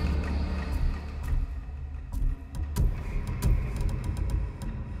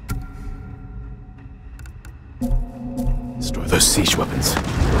 Destroy those siege weapons.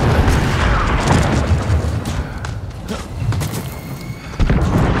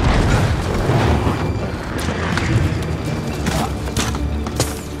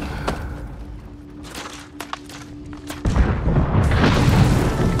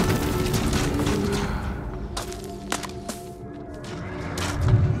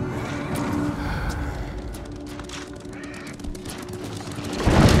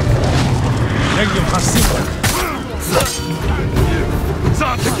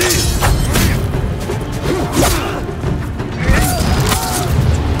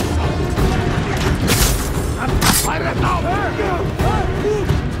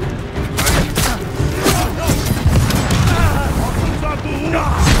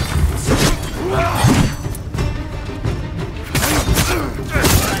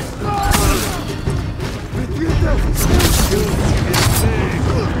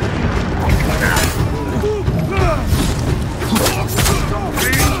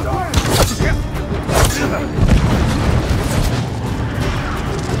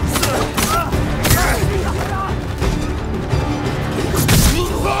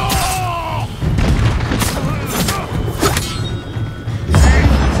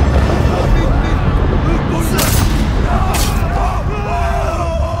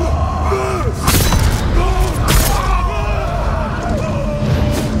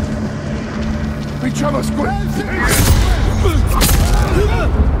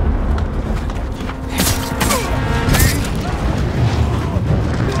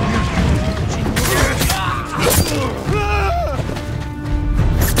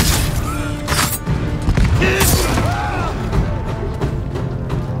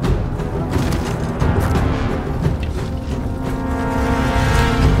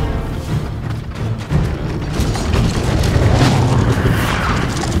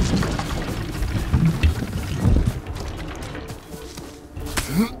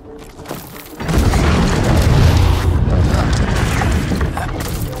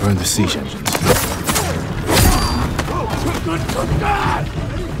 Burn the siege engines.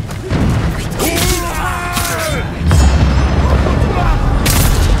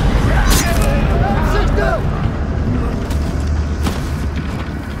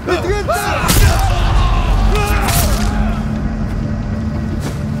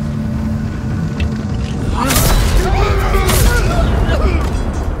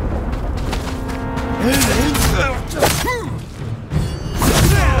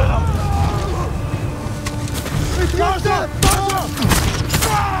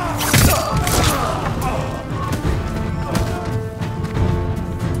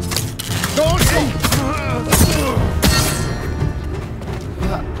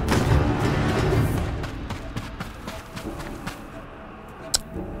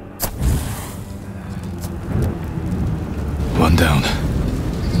 One down.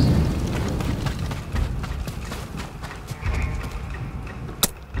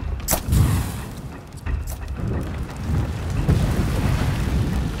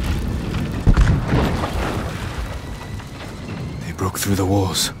 They broke through the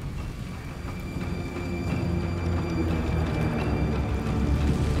walls.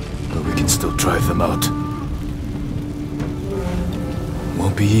 But we can still drive them out.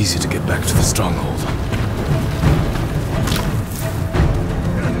 Won't be easy to get back to the stronghold.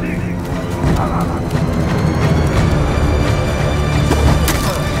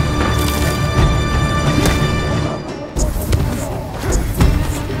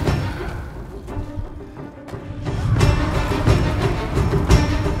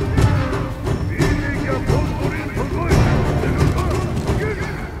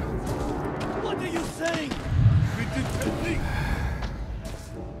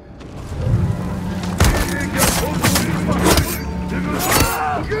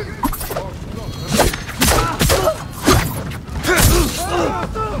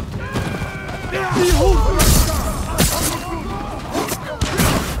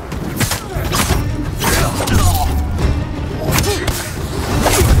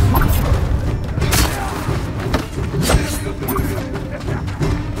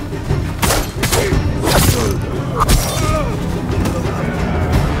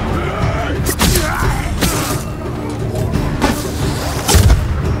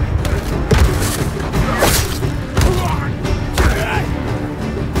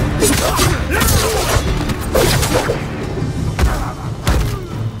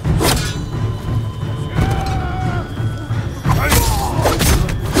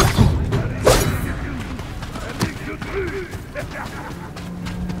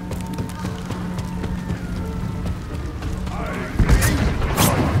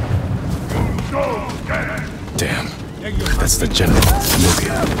 That's the general, Mugi.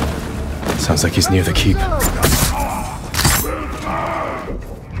 Sounds like he's near the keep.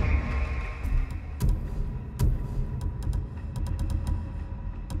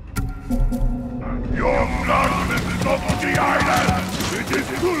 Your blood will stop the island! It is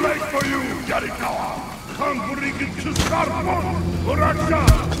too late for you, Yarikawa! Come bring it to Sarpon! Uraksha!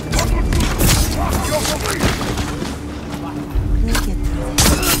 Fuck your face!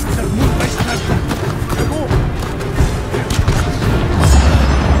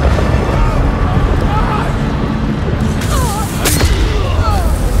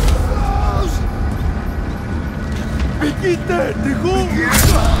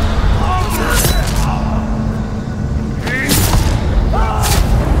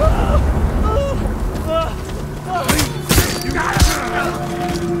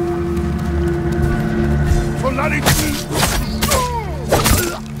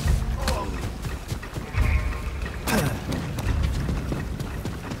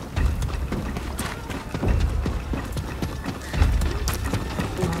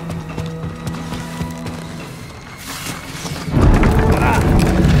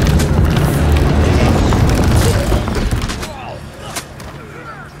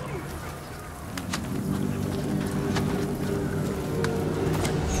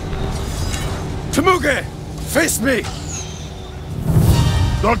 Temuge! Face me!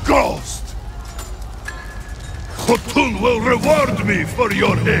 The ghost! Khotun will reward me for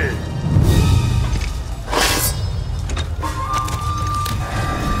your head!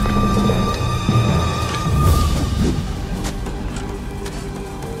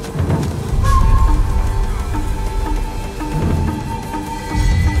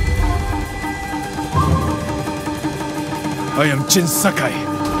 I am Jin Sakai,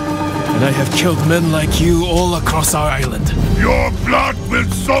 and I have killed men like you all across our island. Your blood will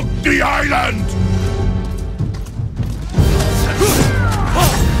soak the island!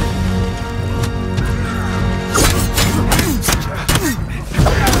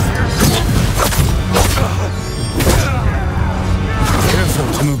 Careful,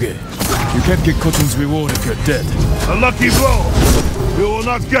 Temuge. You can't get Khotun's reward if you're dead. A lucky blow! You will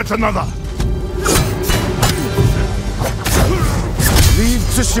not get another! Leave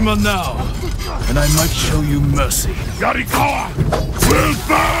Tsushima now, and I might show you mercy. Yarikawa will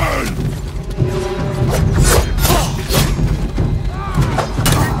burn!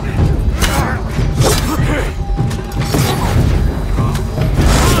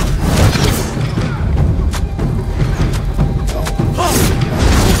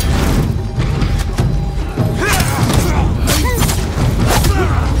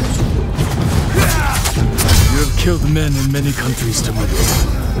 Killed men in many countries, Temuge.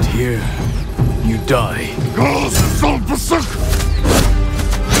 But here, you die. Ghost soul berserk!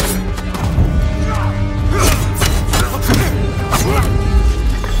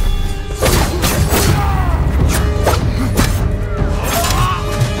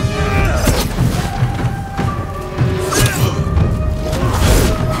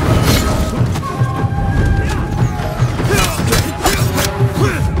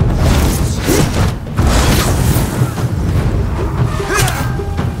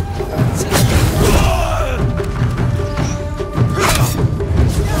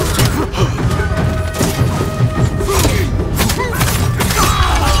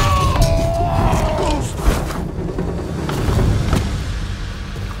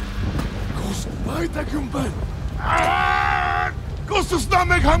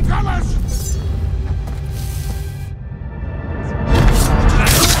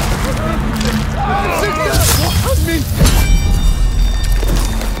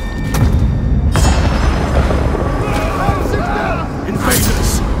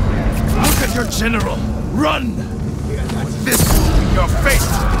 Invaders! Look at your general! Run! This in your face!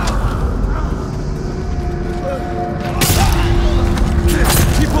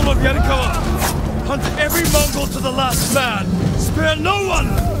 People of Yarikawa! Hunt every Mongol to the last man! Spare no one!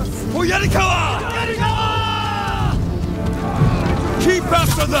 For Yarikawa! Yarikawa! Keep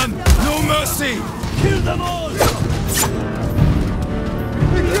after them! No mercy! Kill them all!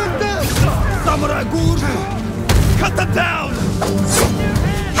 Samurai Gur! Cut them down!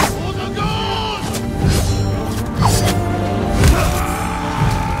 For the gods!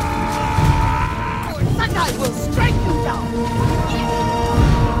 Sakai will strike you down!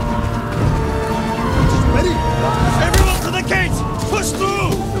 Ready? Everyone to the gate! Push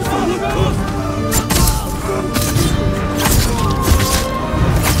through!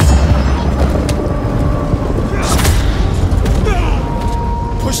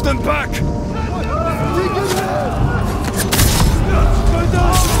 Push them back!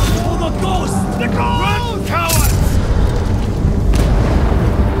 For the ghost! The ghost! Run, cowards!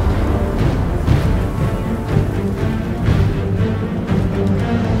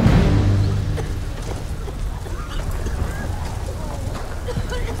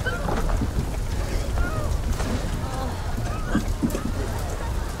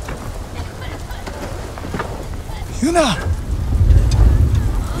 Yuna!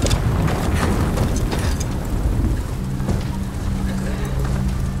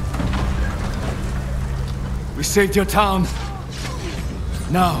 We saved your town.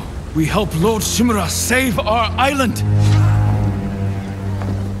 Now, we help Lord Shimura save our island!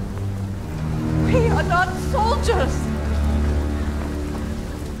 We are not soldiers!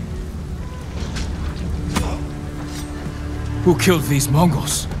 Who killed these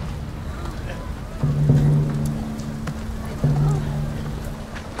Mongols?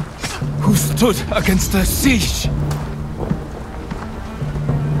 Who stood against the siege?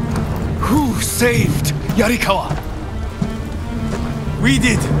 Who saved Yarikawa? We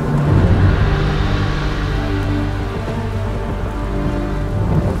did.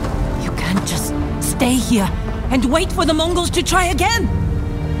 You can't just stay here and wait for the Mongols to try again!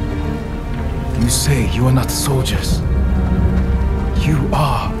 You say you are not soldiers. You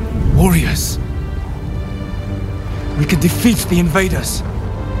are warriors. We can defeat the invaders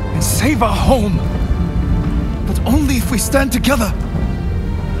and save our home, but only if we stand together.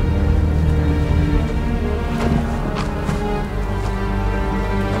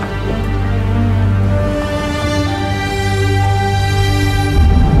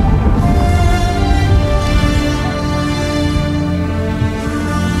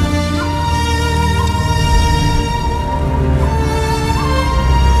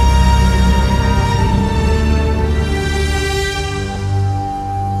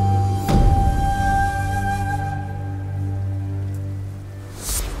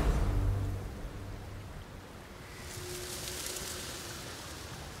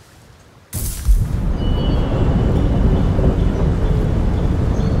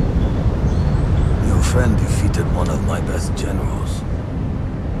 friend defeated one of my best generals.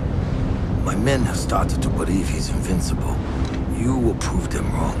 My men have started to believe he's invincible. You will prove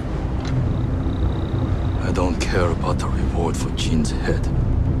them wrong. I don't care about the reward for Jin's head.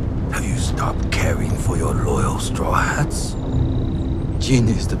 Have you stopped caring for your loyal Straw Hats? Jin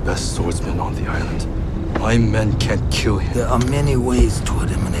is the best swordsman on the island. My men can't kill him. There are many ways to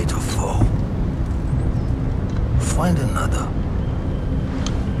eliminate a foe. Find another.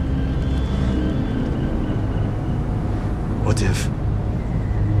 What if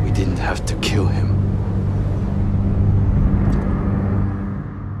we didn't have to kill him?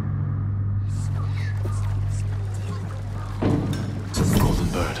 Golden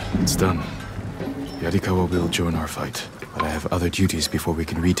Bird, it's done. Yarikawa will join our fight, but I have other duties before we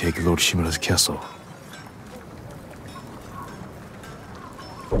can retake Lord Shimura's castle.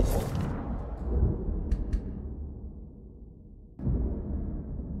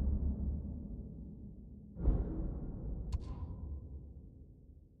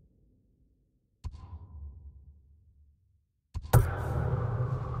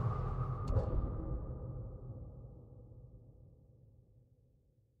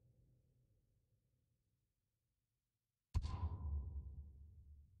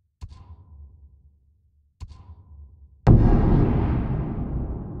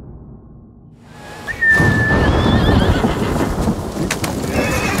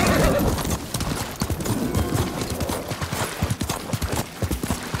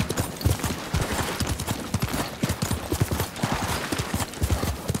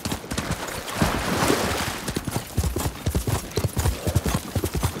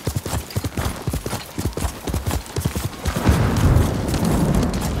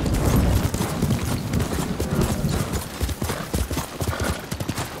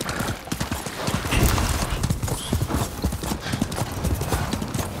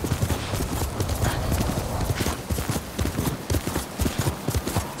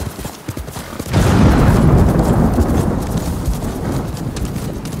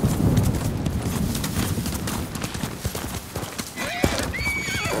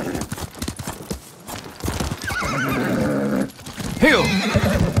 Heal!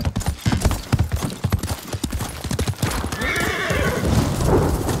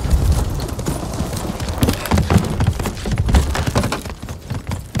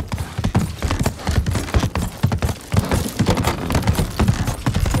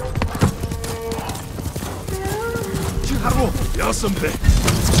 Yasunbe!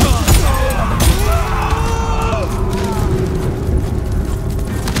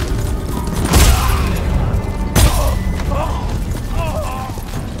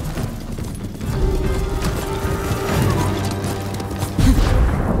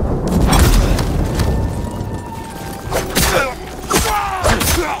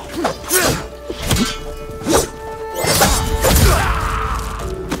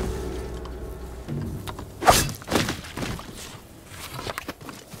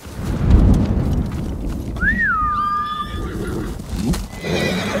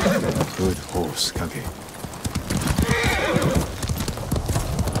 horse, Kage.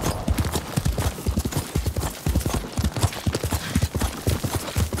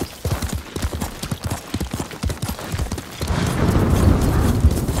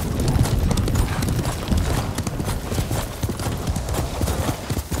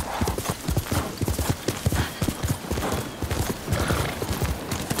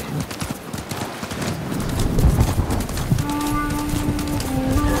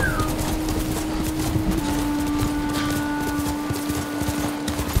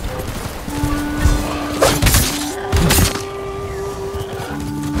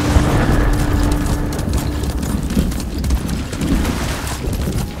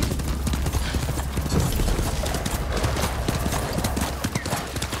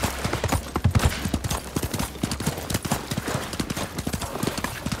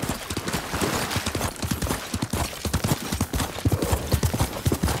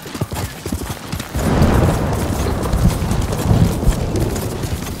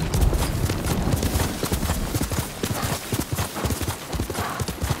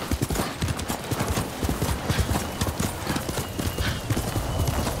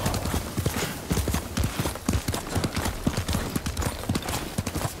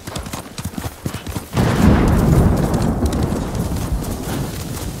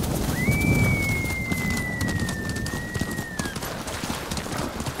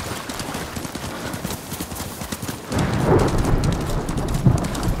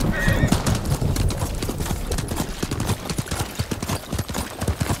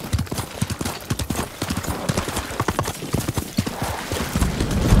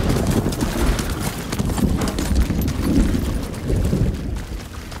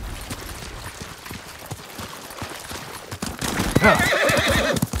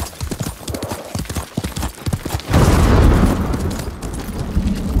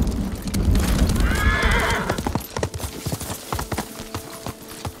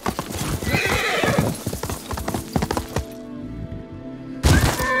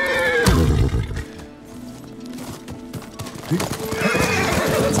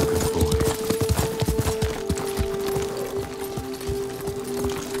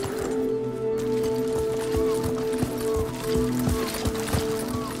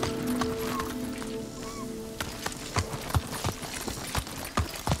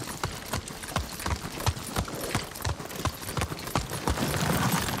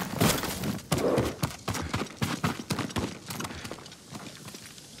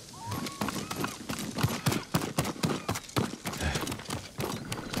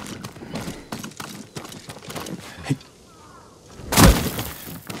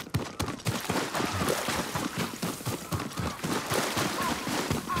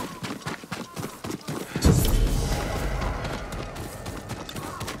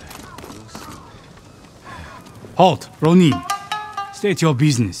 Halt, Ronin. State your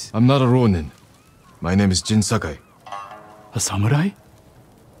business. I'm not a Ronin. My name is Jin Sakai. A samurai?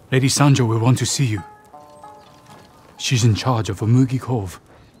 Lady Sanjo will want to see you. She's in charge of Umugi Cove.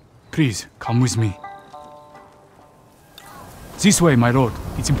 Please, come with me. This way, my lord.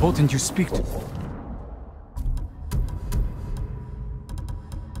 It's important you speak to...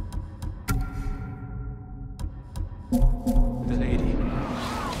 the lady.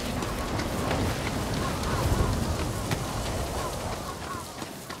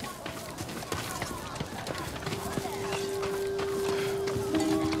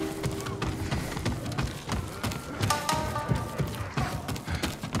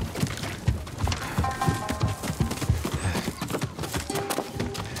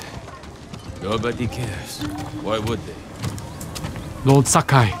 Nobody cares. Why would they? Lord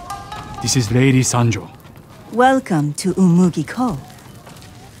Sakai, this is Lady Sanjo. Welcome to Umugi Cove.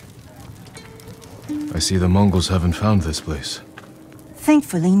 I see the Mongols haven't found this place.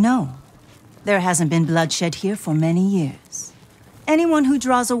 Thankfully, no. There hasn't been bloodshed here for many years. Anyone who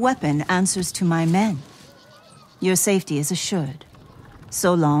draws a weapon answers to my men. Your safety is assured,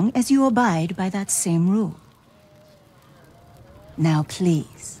 so long as you abide by that same rule. Now,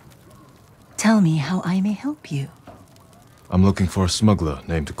 please, tell me how I may help you. I'm looking for a smuggler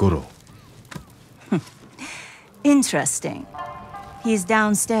named Goro. Interesting. He's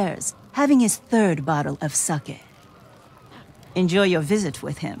downstairs, having his third bottle of sake. Enjoy your visit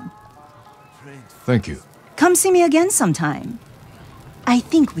with him. Thank you. Come see me again sometime. I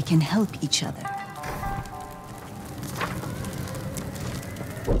think we can help each other.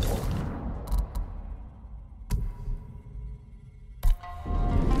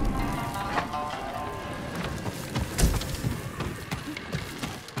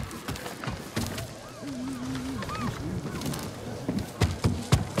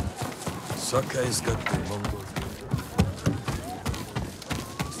 Sakai's got the Mongols.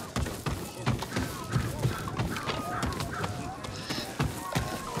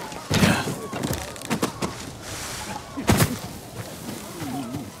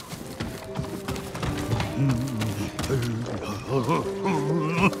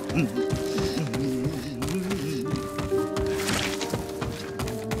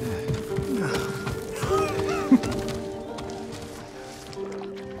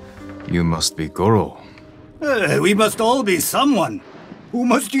 You must be Goro. We must all be someone. Who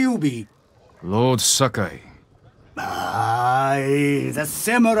must you be? Lord Sakai. Aye, the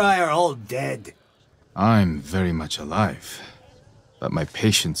samurai are all dead. I'm very much alive, but my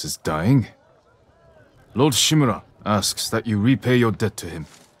patience is dying. Lord Shimura asks that you repay your debt to him.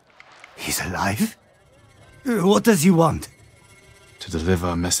 He's alive? What does he want? To deliver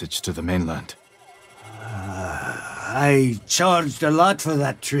a message to the mainland. I charged a lot for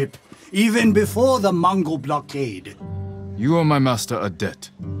that trip, even before the Mongol blockade. You owe my master a debt.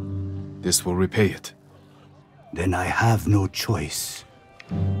 This will repay it. Then I have no choice.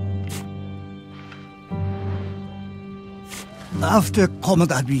 After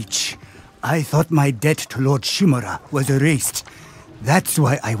Komoda Beach, I thought my debt to Lord Shimura was erased. That's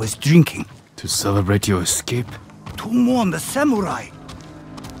why I was drinking. To celebrate your escape? To mourn the samurai.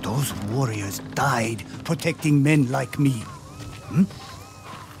 Those warriors died protecting men like me.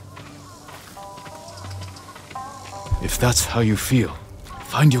 If that's how you feel,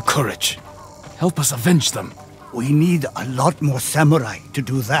 find your courage. Help us avenge them. We need a lot more samurai to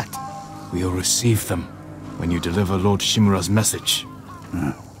do that. We'll receive them when you deliver Lord Shimura's message. She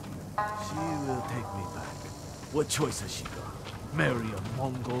will take me back. What choice has she got? Marry a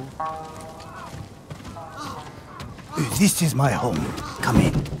Mongol? This is my home. Come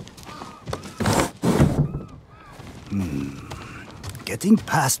in. Getting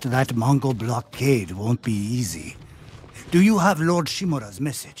past that Mongol blockade won't be easy. Do you have Lord Shimura's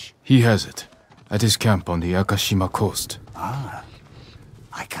message? He has it. At his camp on the Akashima coast. Ah,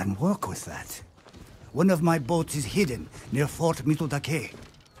 I can work with that. One of my boats is hidden near Fort Mitodake.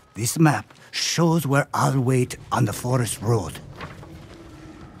 This map shows where I'll wait on the forest road.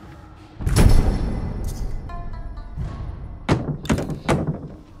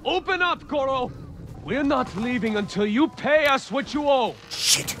 Open up, Goro! We're not leaving until you pay us what you owe!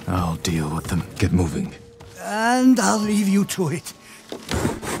 Shit! I'll deal with them. Get moving. And I'll leave you to it.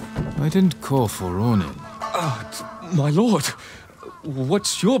 I didn't call for Ronin. My lord,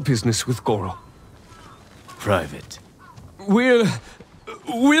 what's your business with Goro? Private. We'll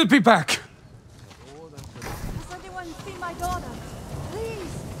be back. Has anyone seen my daughter?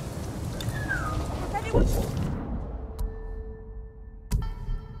 Please! Has anyone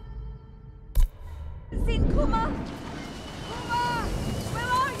seen Kuma? Kuma! Where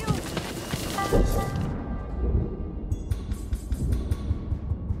are you?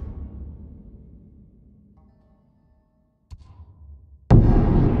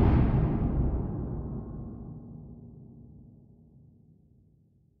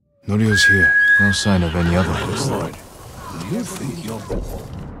 Norio's here. No sign of any other host. Lord, do you think you're...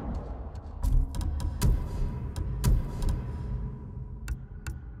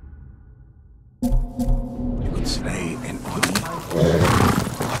 You could slay an army.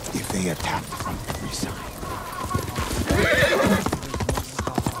 What if they attack from every side?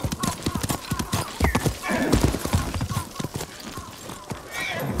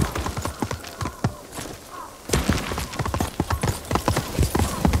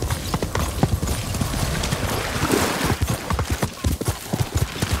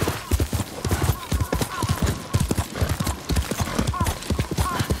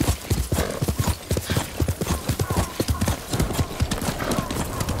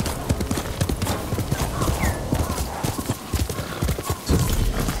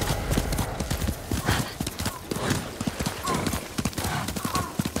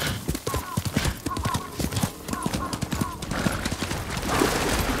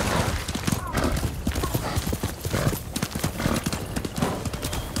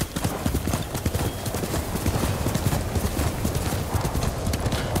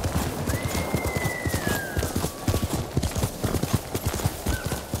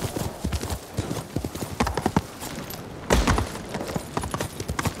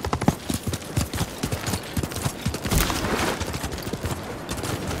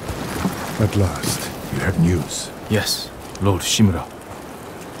 At last, you have news. Yes, Lord Shimura.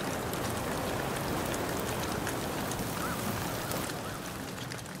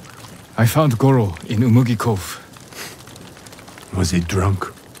 I found Goro in Umugi Cove. Was he drunk?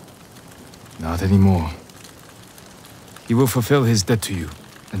 Not anymore. He will fulfill his debt to you.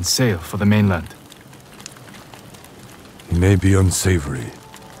 and sail for the mainland. He may be unsavory,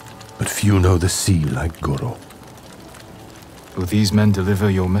 but few know the sea like Goro. Will these men deliver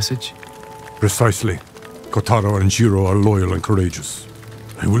your message? Precisely. Kotaro and Jiro are loyal and courageous.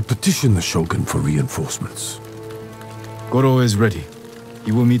 I will petition the Shogun for reinforcements. Goro is ready.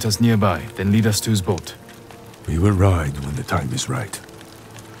 He will meet us nearby, then lead us to his boat. We will ride when the time is right.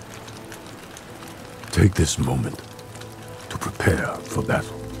 Take this moment to prepare for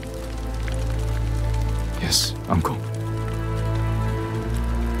battle. Yes, Uncle.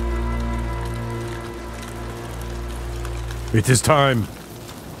 It is time.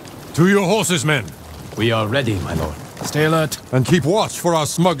 To your horses, men. We are ready, my lord. Stay alert. And keep watch for our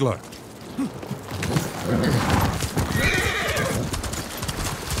smuggler.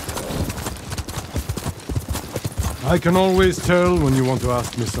 I can always tell when you want to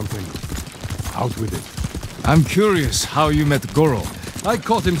ask me something. Out with it. I'm curious how you met Goro. I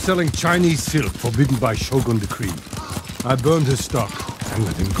caught him selling Chinese silk forbidden by Shogun decree. I burned his stock and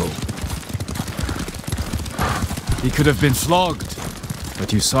let him go. He could have been flogged,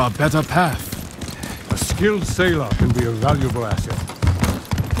 but you saw a better path. A skilled sailor can be a valuable asset.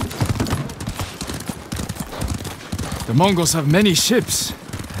 The Mongols have many ships.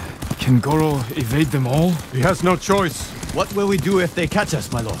 Can Goro evade them all? He has no choice. What will we do if they catch us,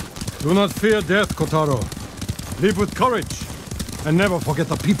 my lord? Do not fear death, Kotaro. Live with courage, and never forget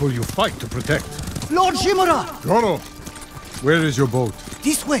the people you fight to protect. Lord Shimura! Goro, where is your boat?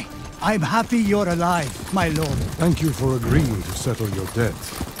 This way. I'm happy you're alive, my lord. Thank you for agreeing to settle your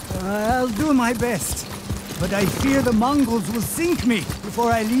debts. I'll do my best. But I fear the Mongols will sink me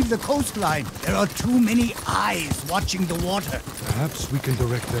before I leave the coastline. There are too many eyes watching the water. Perhaps we can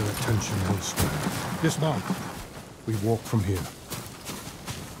direct their attention elsewhere. Dismount. We walk from here.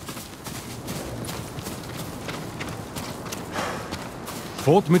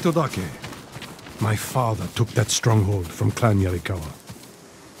 Fort Mitodake. My father took that stronghold from Clan Yarikawa.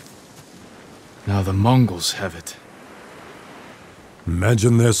 Now the Mongols have it.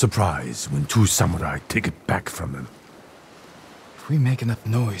 Imagine their surprise when two samurai take it back from them. If we make enough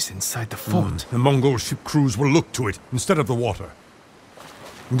noise inside the fort... The Mongol ship crews will look to it instead of the water.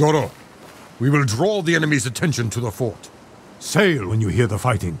 Goro, we will draw the enemy's attention to the fort. Sail when you hear the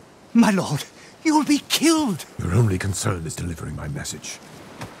fighting. My lord, you'll be killed. Your only concern is delivering my message.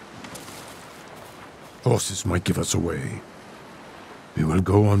 Horses might give us away. We will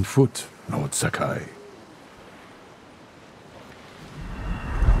go on foot, Lord Sakai.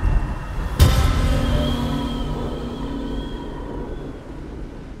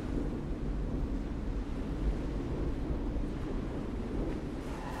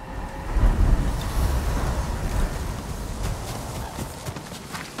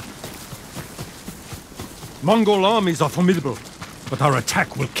 Mongol armies are formidable, but our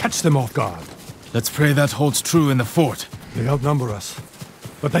attack will catch them off guard. Let's pray that holds true in the fort. They outnumber us,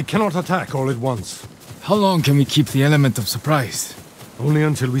 but they cannot attack all at once. How long can we keep the element of surprise? Only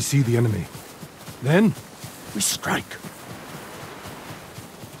until we see the enemy. Then, we strike.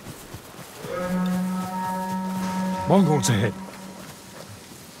 Mongols ahead.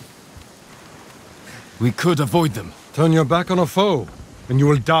 We could avoid them. Turn your back on a foe, and you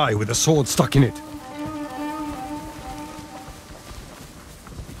will die with a sword stuck in it.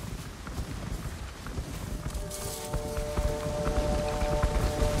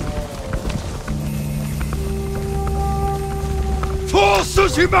 For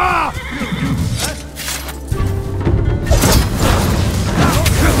Tsushima!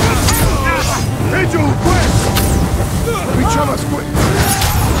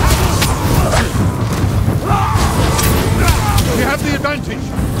 We have the advantage!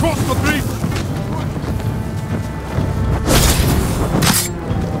 Cross the bridge!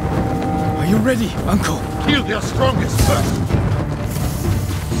 Are you ready, Uncle? Kill their strongest first!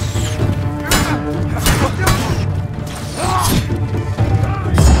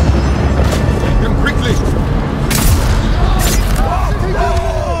 Take them quickly!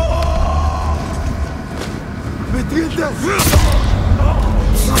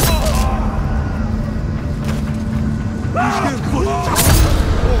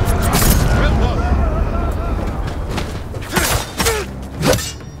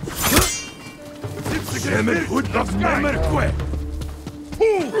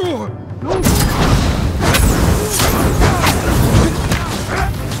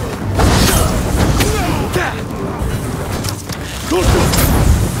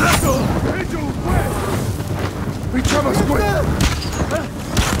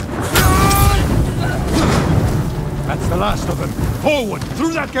 That's the last of them. Forward,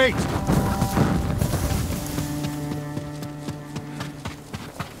 through that gate!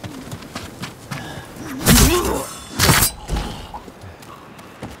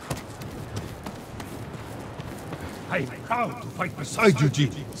 I'm proud to fight beside you, Jin.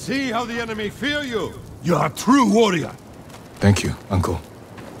 See how the enemy fear you! You're a true warrior! Thank you, Uncle.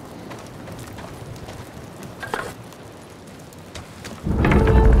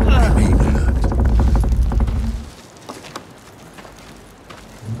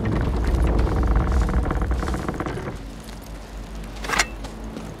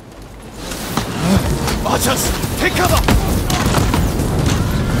 Archers, take cover!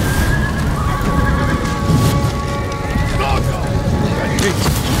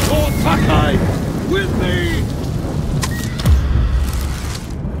 Lord Sakai, with me!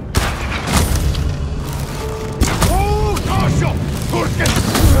 Oh, Dasha! Turkin!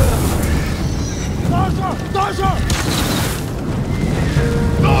 Dasha! Dasha!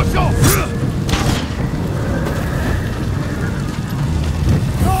 Dasha!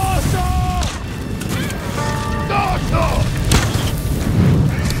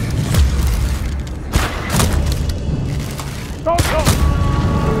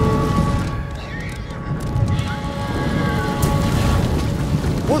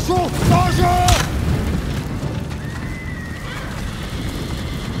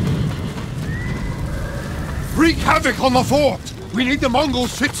 Wreak havoc on the fort! We need the Mongol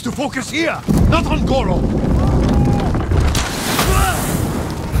ships to focus here, not on Goro!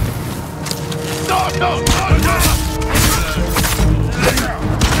 No!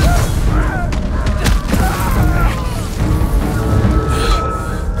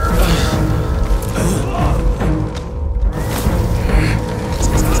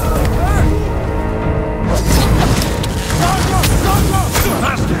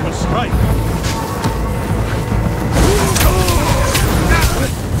 Masterful strike!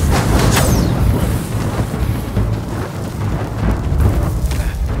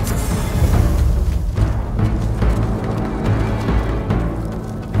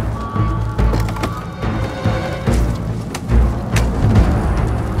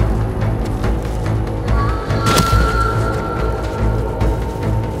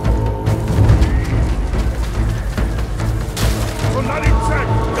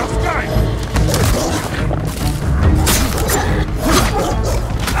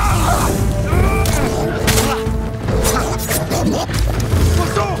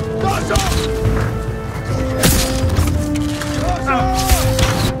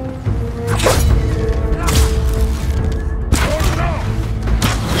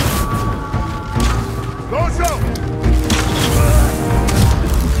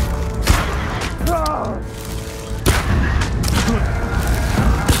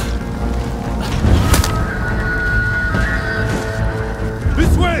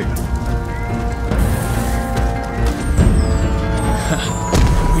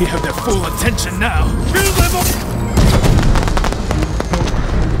 We have their full attention now. Kill them all!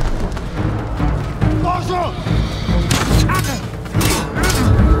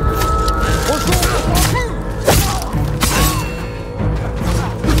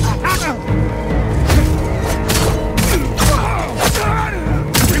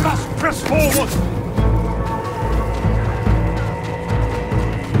 We must press forward!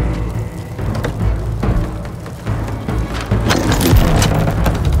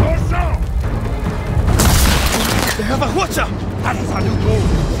 Watcha! That is our new goal!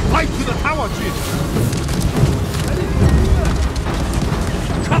 Fight to the tower, Jin!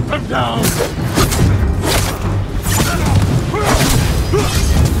 Cut them down!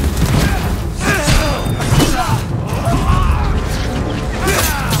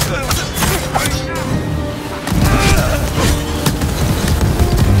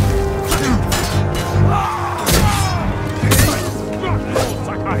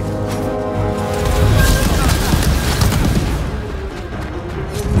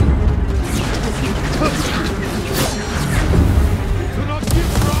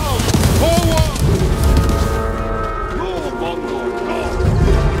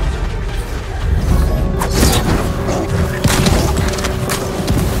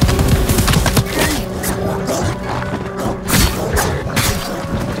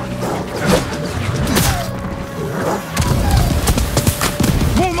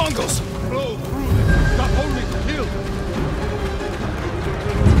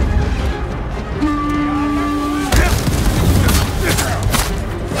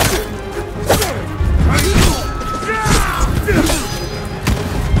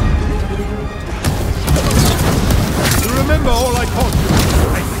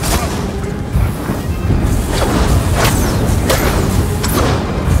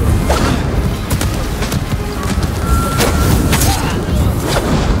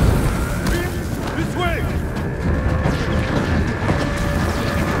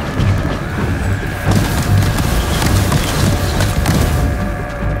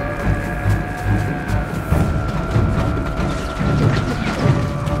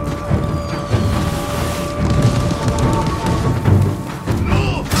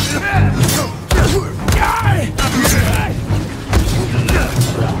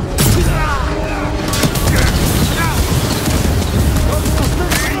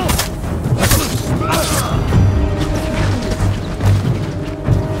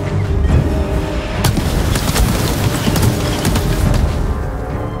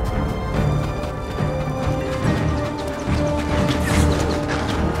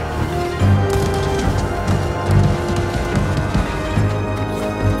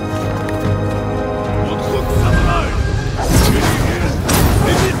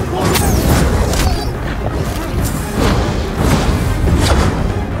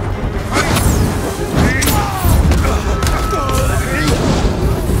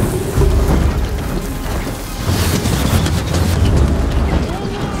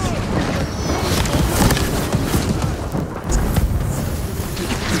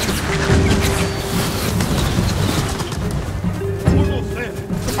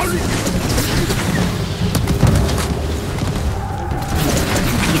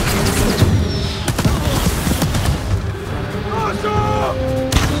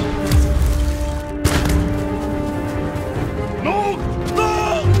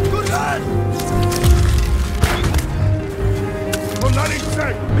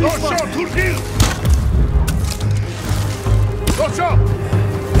 Kurgil! Watch out!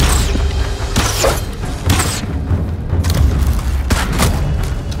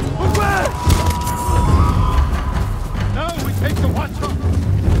 Now we take the watch up!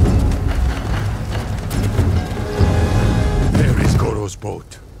 There is Goro's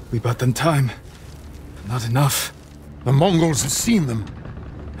boat. We bought them time. Not enough. The Mongols have seen them,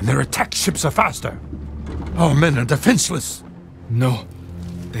 and their attack ships are faster. Our men are defenseless. No.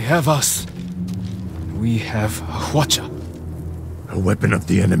 They have us. We have a huacha. A weapon of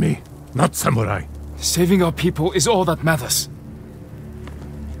the enemy, not samurai. Saving our people is all that matters.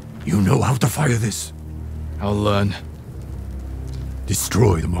 You know how to fire this? I'll learn.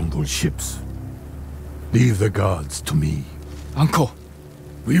 Destroy the Mongol ships. Leave the guards to me. Uncle!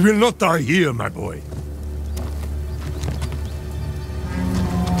 We will not die here, my boy.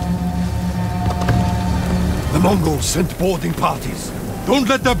 The Mongols sent boarding parties. Don't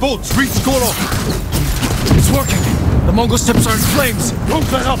let their boats reach Goro! It's working! The Mongol ships are in flames!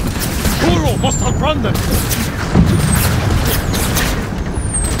 Don't let up! Goro must outrun them!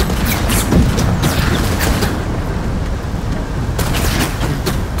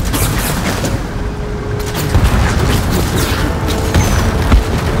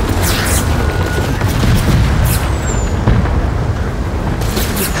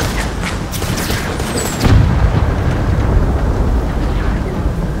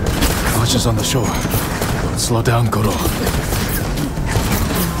 Archers on the shore. Don't slow down, Goro.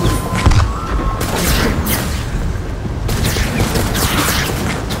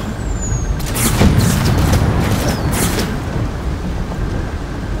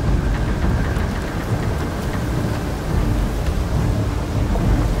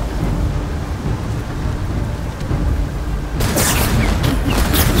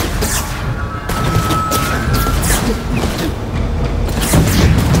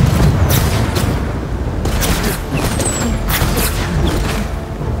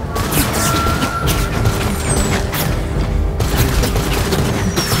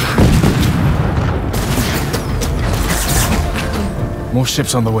 More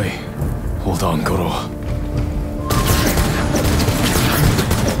ships on the way. Hold on, Goro.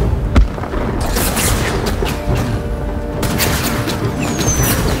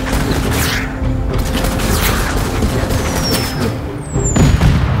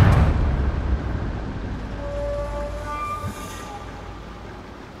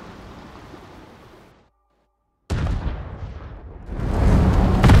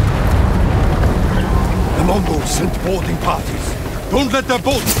 The Mongols sent boarding parties. Don't let their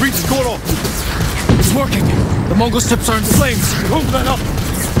boats reach Goro! It's working! The Mongol ships are in flames! Don't let up!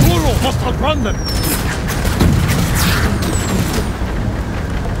 Goro must outrun them!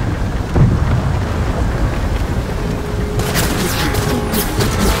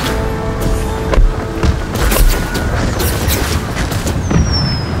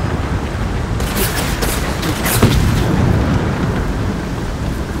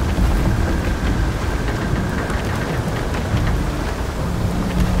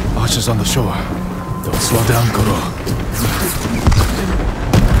 Archers on the shore. Don't slow down, Goro.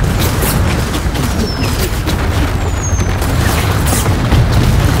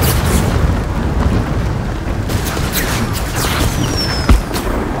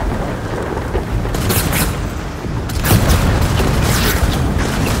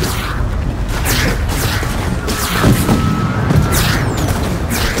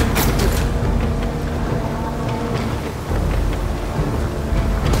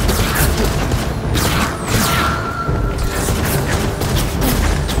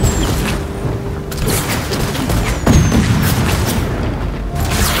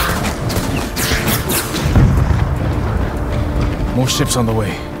 More ships on the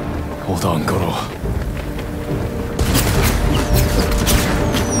way. Hold on, Goro.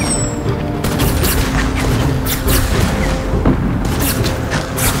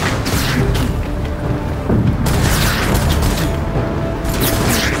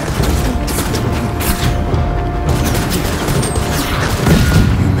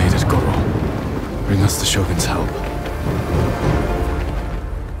 You made it, Goro. Bring us the Shogun's help.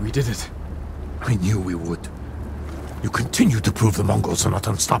 We did it. I knew we would. You continue to prove the Mongols are not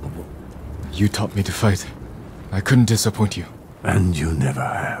unstoppable. You taught me to fight. I couldn't disappoint you. And you never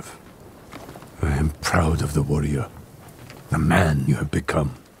have. I am proud of the warrior. The man you have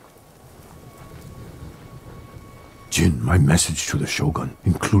become. Jin, my message to the Shogun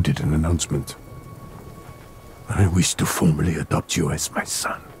included an announcement. I wish to formally adopt you as my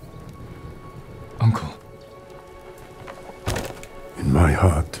son. Uncle. In my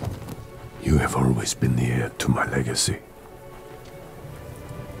heart, you have always been the heir to my legacy.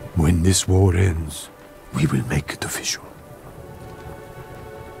 When this war ends, we will make it official.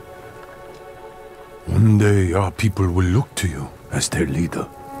 One day our people will look to you as their leader.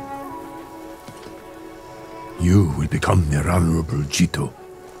 You will become their honorable Jito,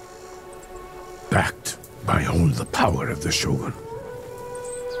 backed by all the power of the Shogun.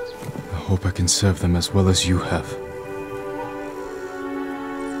 I hope I can serve them as well as you have.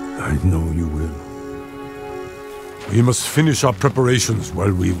 I know you will. We must finish our preparations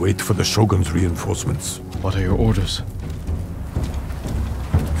while we wait for the Shogun's reinforcements. What are your orders?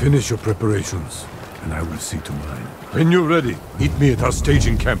 Finish your preparations, and I will see to mine. When you're ready, meet me at our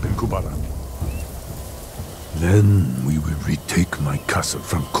staging camp in Kubara. Then we will retake my castle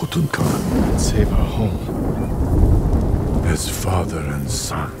from Kotunkan. And save our home. As father and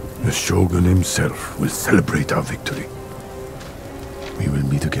son, the Shogun himself will celebrate our victory. We will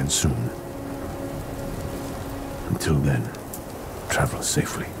meet again soon. Until then, travel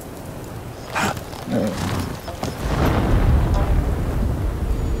safely.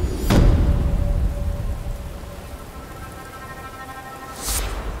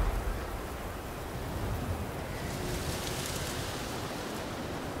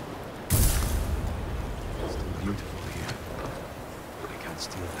 Beautiful here, but I can't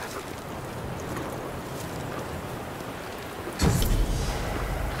steal that.